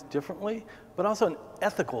things differently, but also an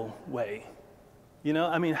ethical way.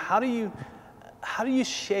 I mean, how do you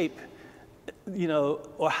shape,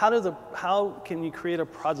 or how can you create a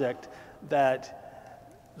project that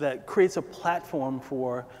creates a platform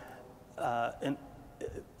for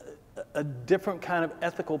a different kind of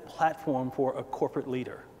ethical platform for a corporate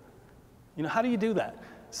leader? How do you do that?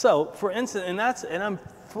 So, for instance, and I'm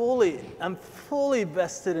fully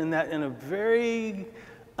vested in that in a very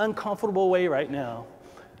uncomfortable way right now,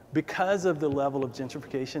 because of the level of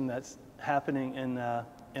gentrification that's happening in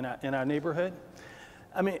our neighborhood.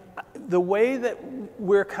 I mean, the way that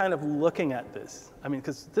we're kind of looking at this, I mean,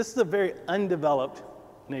 because this is a very undeveloped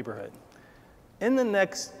neighborhood. In the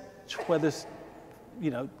next, whether it's,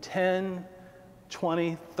 10,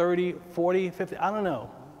 20, 30, 40, 50, I don't know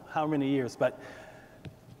how many years, but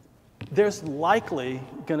there's likely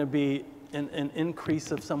going to be an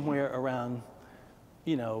increase of somewhere around,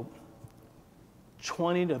 20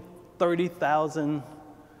 to 30,000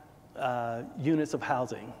 units of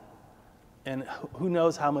housing, and who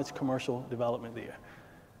knows how much commercial development there.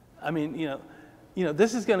 I mean,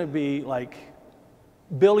 this is going to be like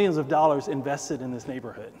billions of dollars invested in this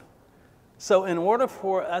neighborhood. So in order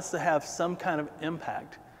for us to have some kind of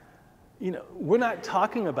impact, we're not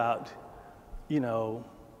talking about,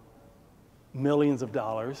 millions of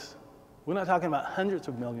dollars. We're not talking about hundreds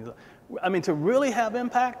of millions. I mean, to really have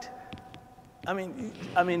impact, I mean,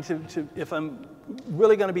 if I'm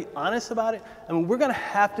really going to be honest about it, I mean, we're going to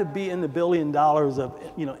have to be in the $1 billion of,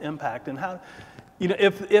 impact. And how,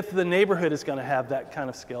 if the neighborhood is going to have that kind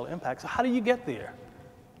of scale impact, so how do you get there?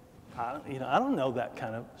 I don't know that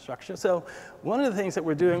kind of structure. So one of the things that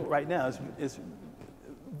we're doing right now is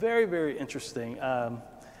very, very interesting. And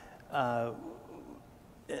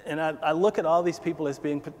I look at all these people as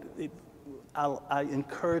being, I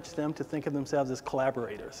encourage them to think of themselves as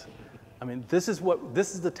collaborators. I mean, this is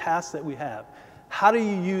the task that we have. How do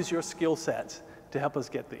you use your skill sets to help us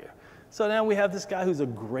get there? So now we have this guy who's a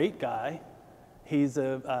great guy.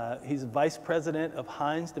 He's vice president of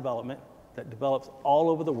Heinz Development that develops all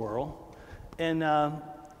over the world, and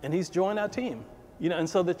he's joined our team. You know, and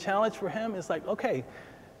so the challenge for him is like, okay,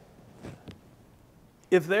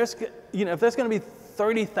 if there's going to be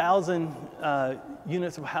 30,000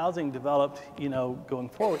 units of housing developed, you know, going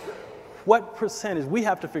forward, what percentage, we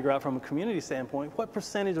have to figure out from a community standpoint, what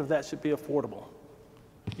percentage of that should be affordable?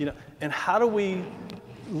 You know, and how do we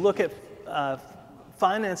look at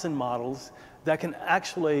financing models that can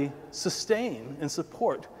actually sustain and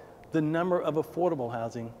support the number of affordable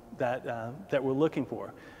housing that we're looking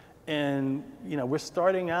for? And, you know, we're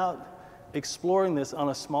starting out exploring this on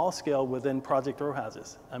a small scale within Project Row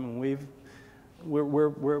Houses. I mean,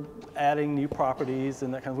 we're adding new properties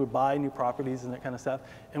and that kind of, we're buying new properties and that kind of stuff,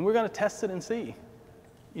 and we're going to test it and see,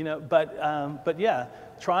 you know. But yeah,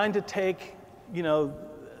 trying to take, you know,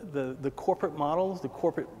 the corporate models, the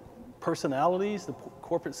corporate personalities, the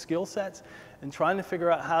corporate skill sets, and trying to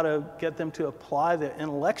figure out how to get them to apply their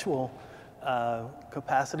intellectual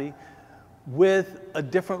capacity with a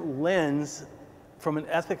different lens from an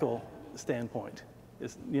ethical standpoint.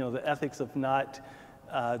 It's, you know, the ethics of not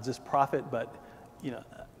just profit, but, you know,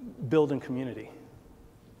 building community.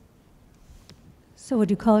 So would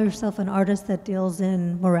you call yourself an artist that deals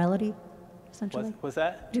in morality, essentially? What's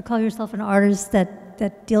that? Would you call yourself an artist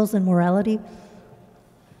that deals in morality?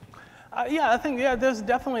 Yeah, I think, yeah, there's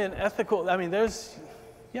definitely an ethical, I mean, there's,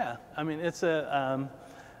 yeah, I mean, it's a,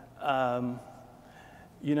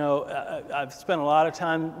 you know, I've spent a lot of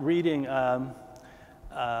time reading,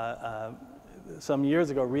 some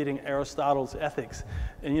years ago, reading Aristotle's Ethics.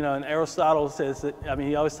 And, you know, and Aristotle says that, I mean,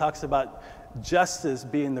 he always talks about justice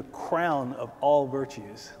being the crown of all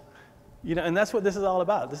virtues. You know, and that's what this is all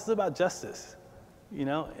about. This is about justice, you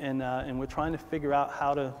know, and we're trying to figure out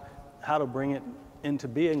how to bring it into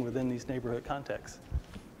being within these neighborhood contexts.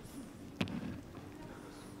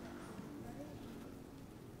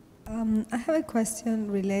 I have a question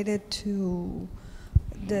related to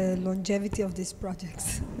the longevity of these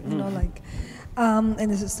projects, you know, like, and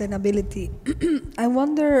the sustainability. I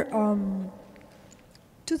wonder,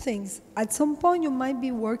 two things. At some point, you might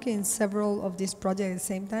be working in several of these projects at the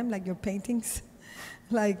same time, like your paintings.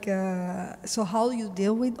 Like, so how you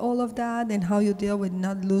deal with all of that, and how you deal with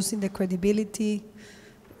not losing the credibility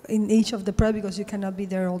in each of the projects, because you cannot be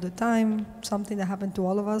there all the time, something that happened to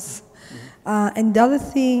all of us. And the other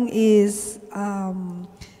thing is,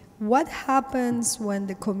 what happens when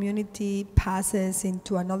the community passes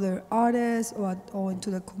into another artist or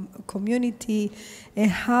into the community,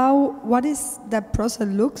 and what is that process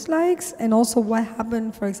looks like, and also what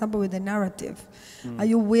happened, for example, with the narrative? Are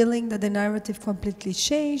you willing that the narrative completely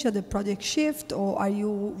change, or the project shift, or are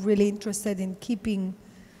you really interested in keeping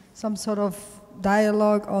some sort of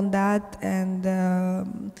dialogue on that? And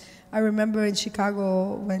I remember in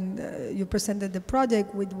Chicago when you presented the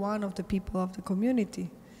project with one of the people of the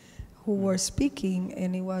community who were speaking,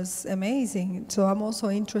 and it was amazing. So I'm also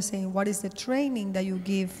interested in what is the training that you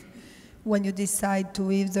give when you decide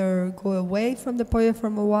to either go away from the project for a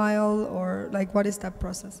while, or like, what is that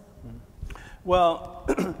process? Well,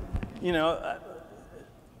 you know,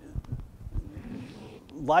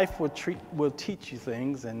 life will teach you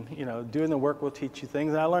things, and, you know, doing the work will teach you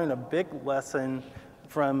things. And I learned a big lesson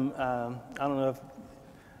from, I don't know if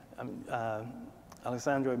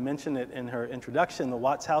Alexandra mentioned it in her introduction, the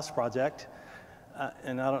Watts House Project.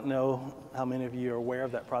 And I don't know how many of you are aware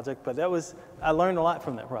of that project, but I learned a lot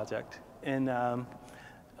from that project. And,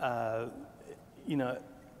 you know,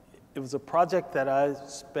 it was a project that I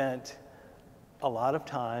spent a lot of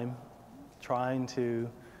time trying to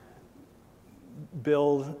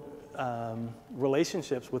build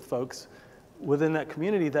relationships with folks within that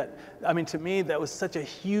community. That, I mean, to me, that was such a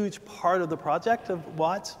huge part of the project of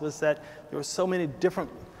Watts, was that there were so many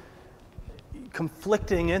different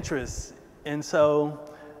conflicting interests. And so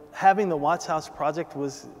having the Watts House Project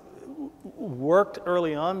worked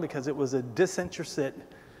early on because it was a disinterested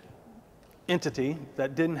entity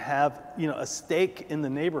that didn't have, you know, a stake in the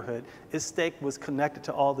neighborhood. Its stake was connected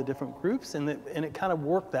to all the different groups, and it kind of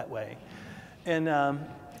worked that way. And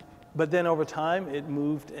but then over time, it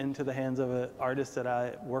moved into the hands of an artist that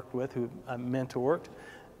I worked with, who I mentored,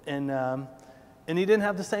 and he didn't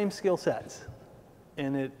have the same skill sets,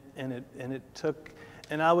 and it took,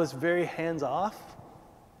 and I was very hands off,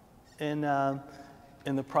 and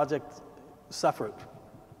the project suffered,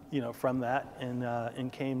 you know, from that, and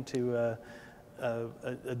came to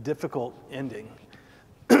a difficult ending.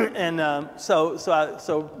 And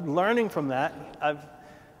so learning from that,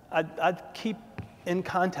 I'd keep in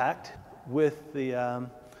contact with the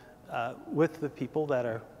people that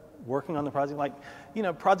are working on the project. Like,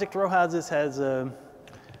 Project Row Houses has a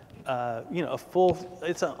full,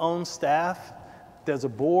 it's an own staff. There's a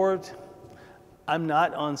board. I'm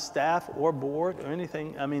not on staff or board or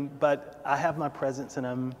anything. I mean, but I have my presence,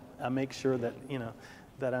 and I make sure that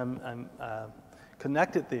that I'm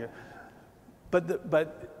connected there.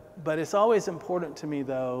 But it's always important to me,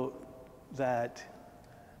 though, that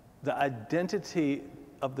the identity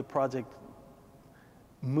of the project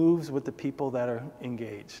moves with the people that are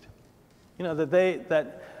engaged.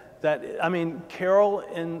 Carol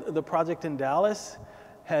in the project in Dallas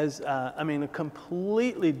has, a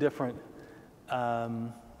completely different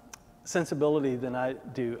sensibility than I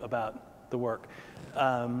do about the work.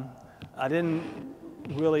 I didn't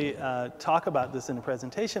really talk about this in the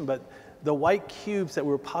presentation, but the white cubes that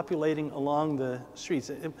were populating along the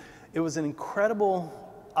streets, it was an incredible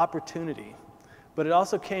opportunity, but it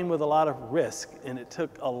also came with a lot of risk, and it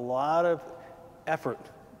took a lot of effort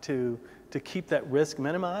to keep that risk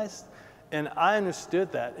minimized. And I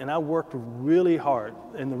understood that, and I worked really hard.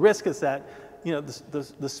 And the risk is that,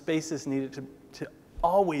 the spaces needed to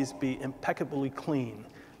always be impeccably clean.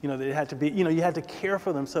 They had to be, you had to care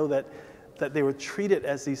for them so that they were treated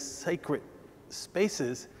as these sacred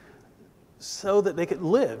spaces so that they could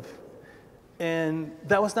live. And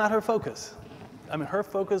that was not her focus. Her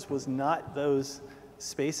focus was not those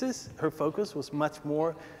spaces. Her focus was much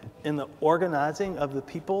more in the organizing of the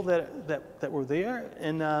people that were there.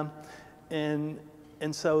 And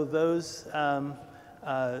so those,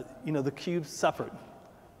 the cubes suffered.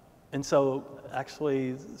 And so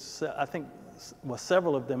actually, I think,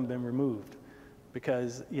 several of them have been removed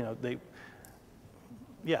because,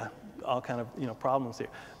 all kind of, problems here.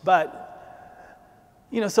 But,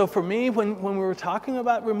 so for me, when we were talking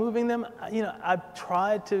about removing them, I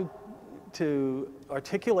tried to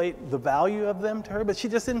articulate the value of them to her, but she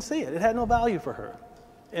just didn't see it. It had no value for her.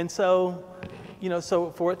 And so,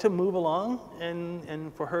 so for it to move along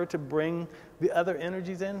and for her to bring the other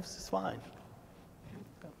energies in, it's fine.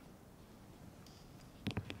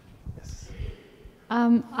 Yes.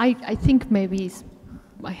 I think maybe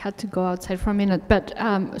I had to go outside for a minute, but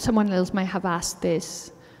someone else might have asked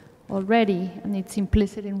this already, and it's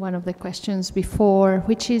implicit in one of the questions before,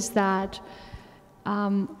 which is that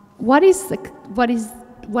what is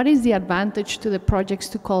the advantage to the projects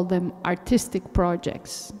to call them artistic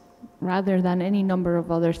projects rather than any number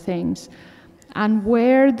of other things? And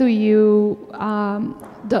where do you,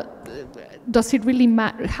 does it really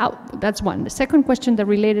matter? That's one. The second question, the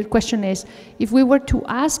related question is, if we were to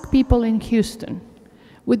ask people in Houston,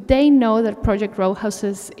 would they know that Project Row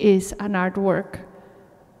Houses is an artwork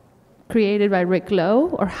created by Rick Lowe,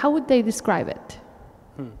 or how would they describe it?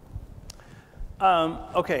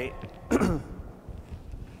 Okay.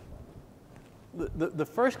 The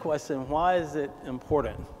first question, why is it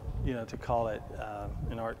important, to call it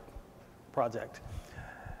an art project?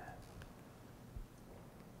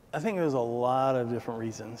 I think there's a lot of different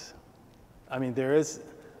reasons. There's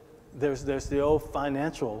the old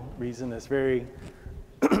financial reason that's very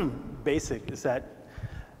basic, is that,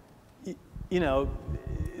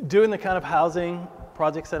 doing the kind of housing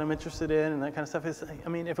projects that I'm interested in and that kind of stuff is,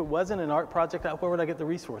 if it wasn't an art project, where would I get the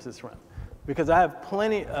resources from? Because I have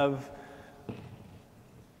plenty of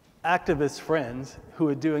activist friends who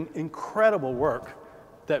are doing incredible work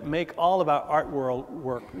that make all of our art world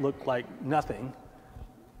work look like nothing,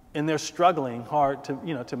 and they're struggling hard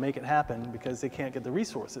to make it happen because they can't get the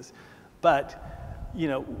resources. But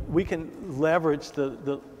we can leverage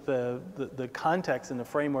the context and the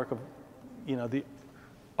framework of the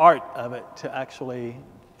art of it to actually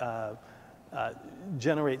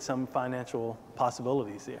generate some financial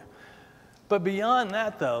possibilities there. But beyond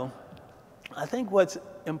that, though, I think what's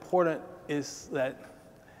important is that,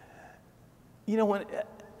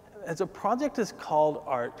 as a project is called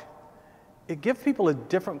art, it gives people a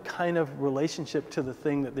different kind of relationship to the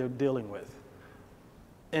thing that they're dealing with.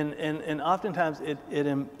 And oftentimes it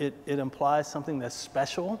implies something that's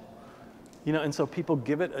special, and so people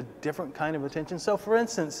give it a different kind of attention. So for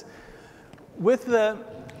instance, with the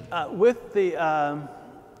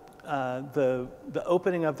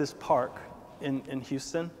opening of this park in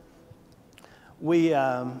Houston, we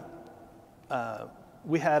had a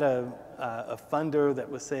funder that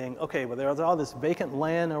was saying, okay, well, there's all this vacant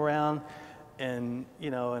land around, and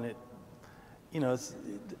it's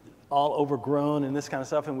all overgrown and this kind of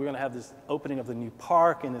stuff, and we're going to have this opening of the new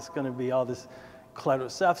park, and it's going to be all this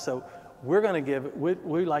cluttered stuff. So we're going to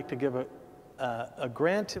we'd like to give a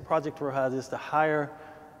grant to Project Row Houses to hire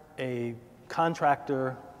a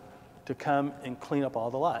contractor to come and clean up all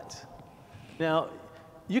the lots. Now,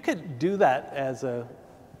 you could do that as a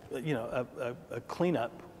you know, a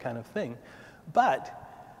cleanup kind of thing. But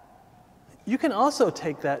you can also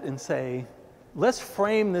take that and say, let's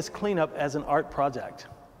frame this cleanup as an art project,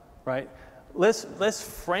 right? Let's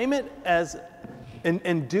frame it as,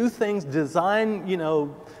 and do things, design, you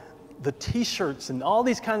know, the t-shirts and all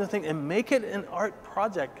these kinds of things, and make it an art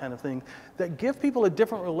project kind of thing that give people a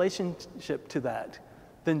different relationship to that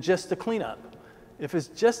than just the cleanup. If it's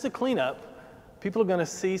just a cleanup, people are going to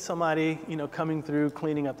see somebody, you know, coming through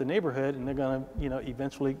cleaning up the neighborhood, and they're going to, you know,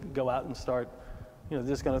 eventually go out and start, you know,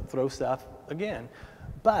 just going to throw stuff again.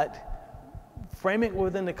 But framing it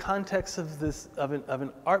within the context of this, of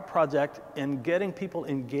an art project, and getting people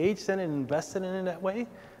engaged in it and invested in it that way,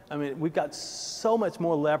 I mean, we got so much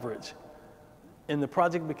more leverage, and the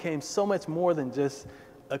project became so much more than just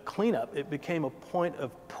a cleanup. It became a point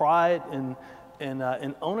of pride and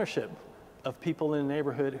ownership of people in the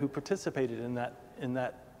neighborhood who participated in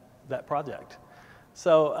that project.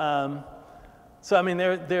 So, so I mean,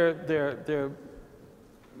 they're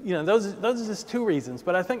you know, those are just two reasons.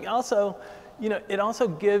 But I think also, you know, it also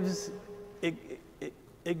gives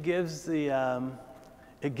it gives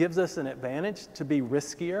us an advantage to be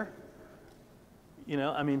riskier. You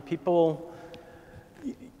know, I mean, people,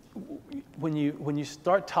 when you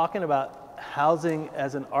start talking about housing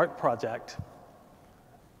as an art project,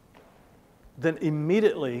 then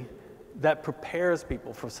immediately that prepares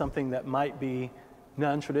people for something that might be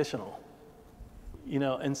non-traditional. You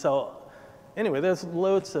know, and so anyway, there's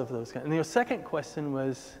loads of those kinds. And your second question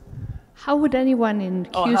was, how would anyone in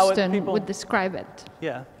Houston would describe it?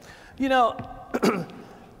 Yeah, you know,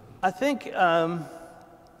 I think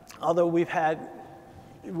although we've had,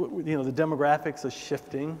 you know, the demographics are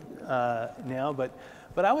shifting now,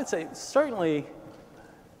 but I would say certainly,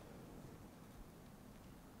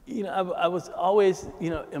 you know, I was always, you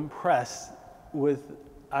know, impressed with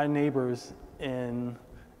our neighbors and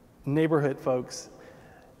neighborhood folks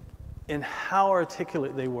and how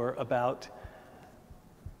articulate they were about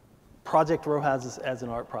Project Row Houses as an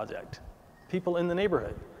art project. People in the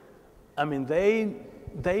neighborhood, I mean,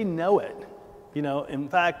 they know it. You know, in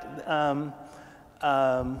fact,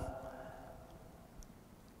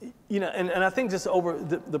 you know, and I think just over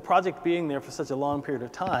the project being there for such a long period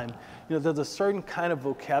of time, you know, there's a certain kind of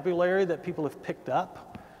vocabulary that people have picked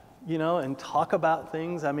up, you know, and talk about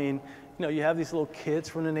things. I mean, you know, you have these little kids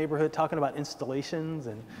from the neighborhood talking about installations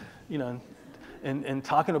and, you know, and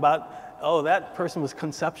talking about, oh, that person was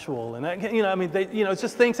conceptual. And, that, you know, I mean, they, you know, it's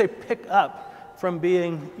just things they pick up from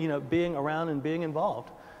being, you know, being around and being involved.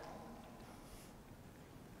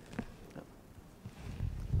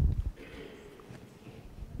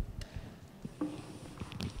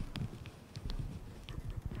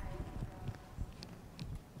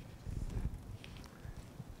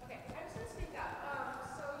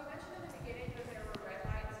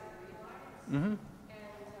 Mm-hmm. And I was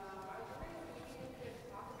wondering if you could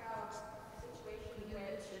talk about a situation in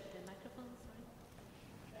which the microphone,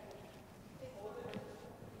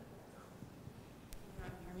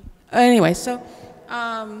 Anyway, so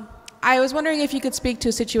I was wondering if you could speak to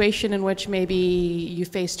a situation in which maybe you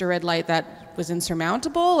faced a red light that was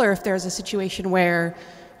insurmountable, or if there's a situation where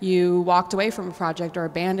you walked away from a project or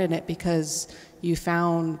abandoned it because you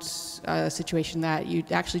found a situation that you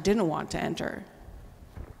actually didn't want to enter.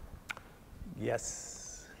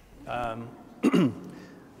 Yes. You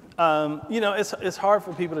know, it's hard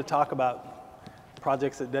for people to talk about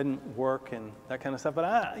projects that didn't work and that kind of stuff, but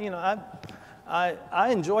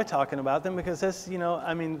I enjoy talking about them because that's, you know,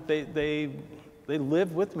 I mean, they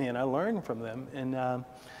live with me and I learn from them. And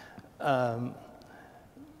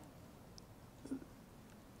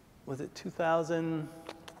was it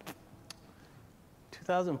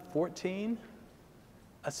 2014?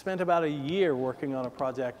 I spent about a year working on a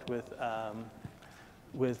project with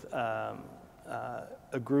a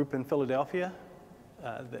group in Philadelphia,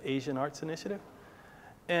 the Asian Arts Initiative.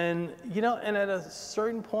 And, you know, and at a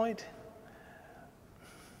certain point,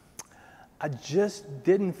 I just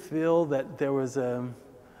didn't feel that there was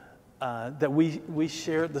that we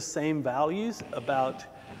shared the same values about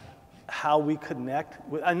how we connect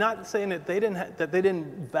with. I'm not saying that they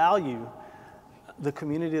didn't value the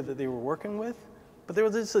community that they were working with, but there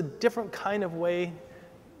was just a different kind of way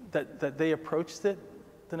that they approached it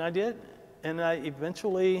than I did, and I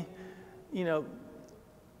eventually, you know,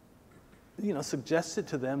 suggested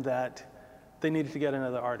to them that they needed to get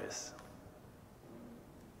another artist.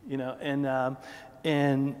 You know,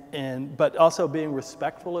 but also being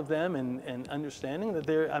respectful of them and understanding that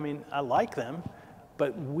they're, I mean, I like them,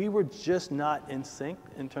 but we were just not in sync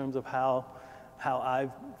in terms of how I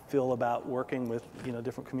feel about working with, you know,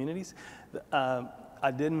 different communities. I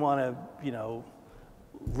didn't want to, you know,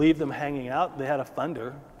 leave them hanging out. They had a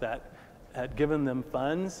funder that had given them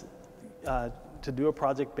funds to do a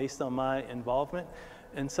project based on my involvement.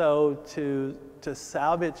 And so to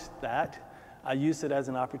salvage that, I used it as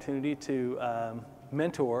an opportunity to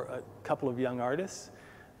mentor a couple of young artists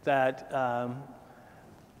that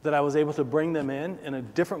I was able to bring them in a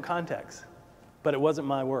different context. But it wasn't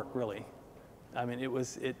my work, really. I mean,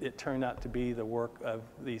 it turned out to be the work of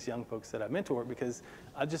these young folks that I mentored, because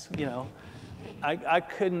I just, you know, I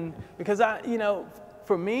couldn't, because you know,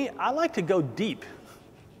 for me, I like to go deep.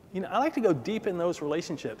 You know, I like to go deep in those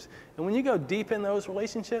relationships. And when you go deep in those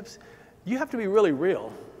relationships, you have to be really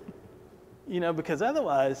real. You know, because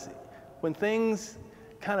otherwise, when things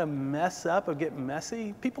kind of mess up or get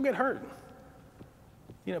messy, people get hurt.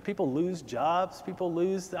 You know, people lose jobs, people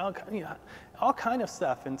lose all kind of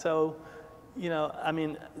stuff. And so, you know, I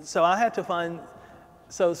mean, so I had to find,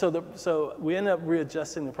 so we ended up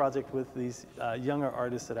readjusting the project with these younger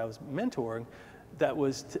artists that I was mentoring. That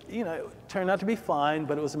was, you know, it turned out to be fine,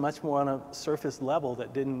 but it was much more on a surface level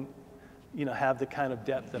that didn't, you know, have the kind of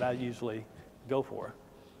depth that I usually go for.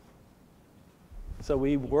 So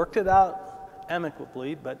we worked it out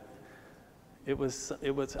amicably, but it was,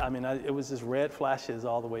 I mean, it was just red flashes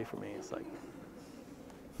all the way for me. It's like,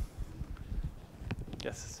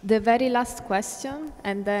 yes. The very last question,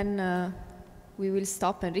 and then we will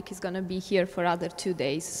stop, and Rick is going to be here for other 2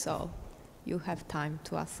 days, so you have time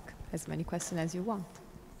to ask as many questions as you want.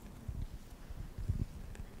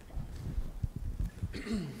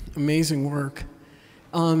 Amazing work.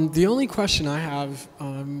 The only question I have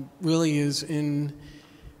really is in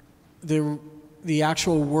the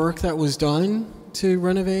actual work that was done to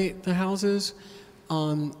renovate the houses.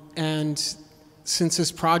 And since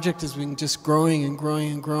this project has been just growing and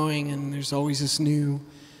growing and growing, and there's always this new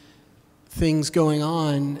things going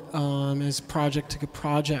on as project to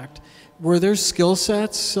project, were there skill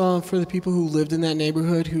sets for the people who lived in that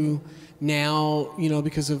neighborhood who now, you know,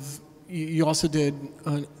 because of, you also did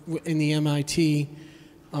in the MIT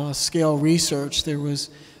scale research, there was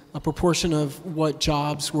a proportion of what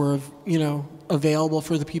jobs were, you know, available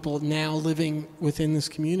for the people now living within this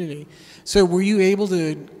community. So were you able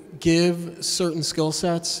to give certain skill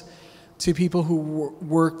sets to people who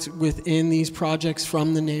worked within these projects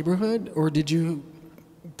from the neighborhood, or did you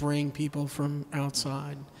bring people from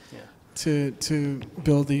outside to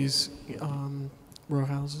build these row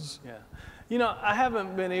houses? Yeah, you know, I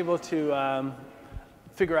haven't been able to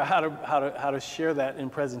figure out how to share that in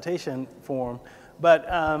presentation form, but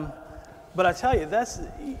I tell you, that's,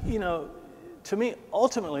 you know, to me,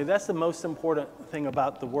 ultimately, that's the most important thing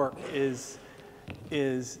about the work is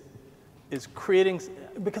creating,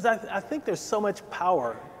 because I think there's so much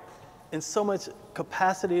power and so much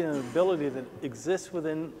capacity and ability that exists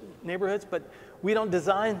within neighborhoods, but we don't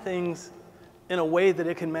design things in a way that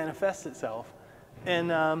it can manifest itself.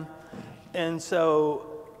 And so,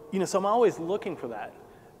 you know, so I'm always looking for that.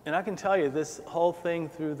 And I can tell you this whole thing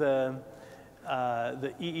through the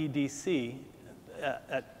EEDC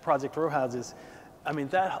at Project Row Houses, I mean,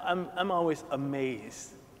 that I'm always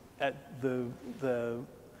amazed at the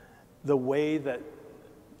way that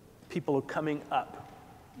people are coming up.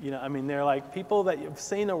 You know, I mean, they're like people that you've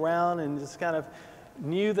seen around and just kind of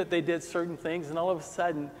knew that they did certain things, and all of a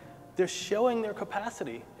sudden they're showing their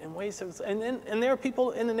capacity in ways of, and there are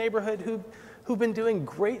people in the neighborhood who've been doing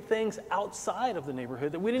great things outside of the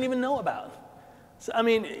neighborhood that we didn't even know about. So, I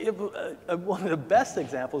mean, one of the best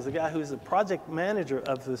examples, the guy who's the project manager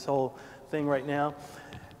of this whole thing right now,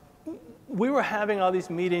 we were having all these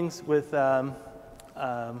meetings with, after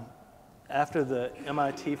the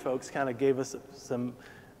MIT folks kind of gave us some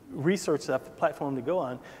research stuff, platform to go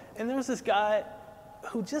on, and there was this guy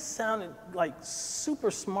who just sounded like super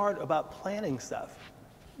smart about planning stuff.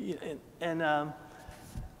 And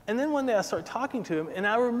then one day I started talking to him, and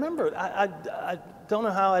I remember, I don't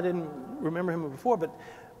know how I didn't remember him before, but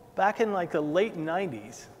back in like the late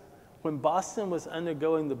 90s, when Boston was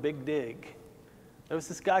undergoing the big dig, there was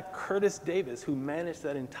this guy, Curtis Davis, who managed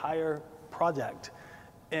that entire project.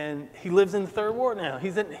 And he lives in the Third Ward now.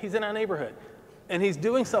 He's in our neighborhood. And he's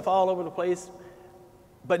doing stuff all over the place,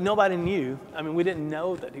 but nobody knew. I mean, we didn't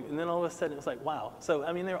know that. And then all of a sudden, it was like, wow. So,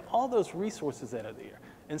 I mean, there are all those resources that are there.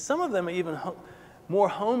 And some of them are even more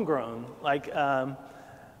homegrown. Like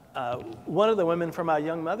one of the women from our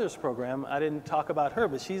Young Mothers program, I didn't talk about her,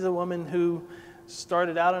 but she's a woman who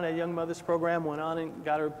started out in a Young Mothers program, went on and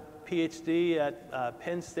got her PhD at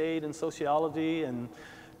Penn State in sociology, and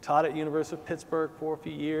taught at University of Pittsburgh for a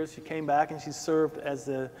few years. She came back and she served as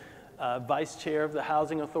the vice chair of the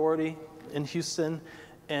Housing Authority in Houston,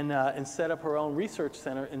 and set up her own research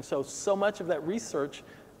center. And so much of that research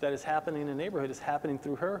that is happening in the neighborhood is happening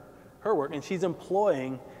through her work, and she's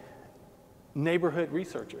employing neighborhood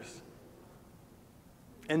researchers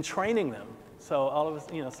and training them. So all of us,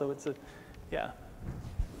 you know, so it's a, yeah.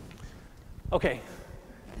 Okay.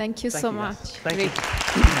 Thank you so much. Thank you.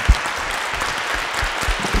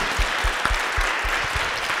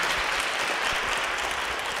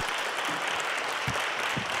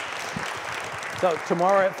 So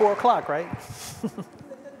tomorrow at 4 o'clock, right?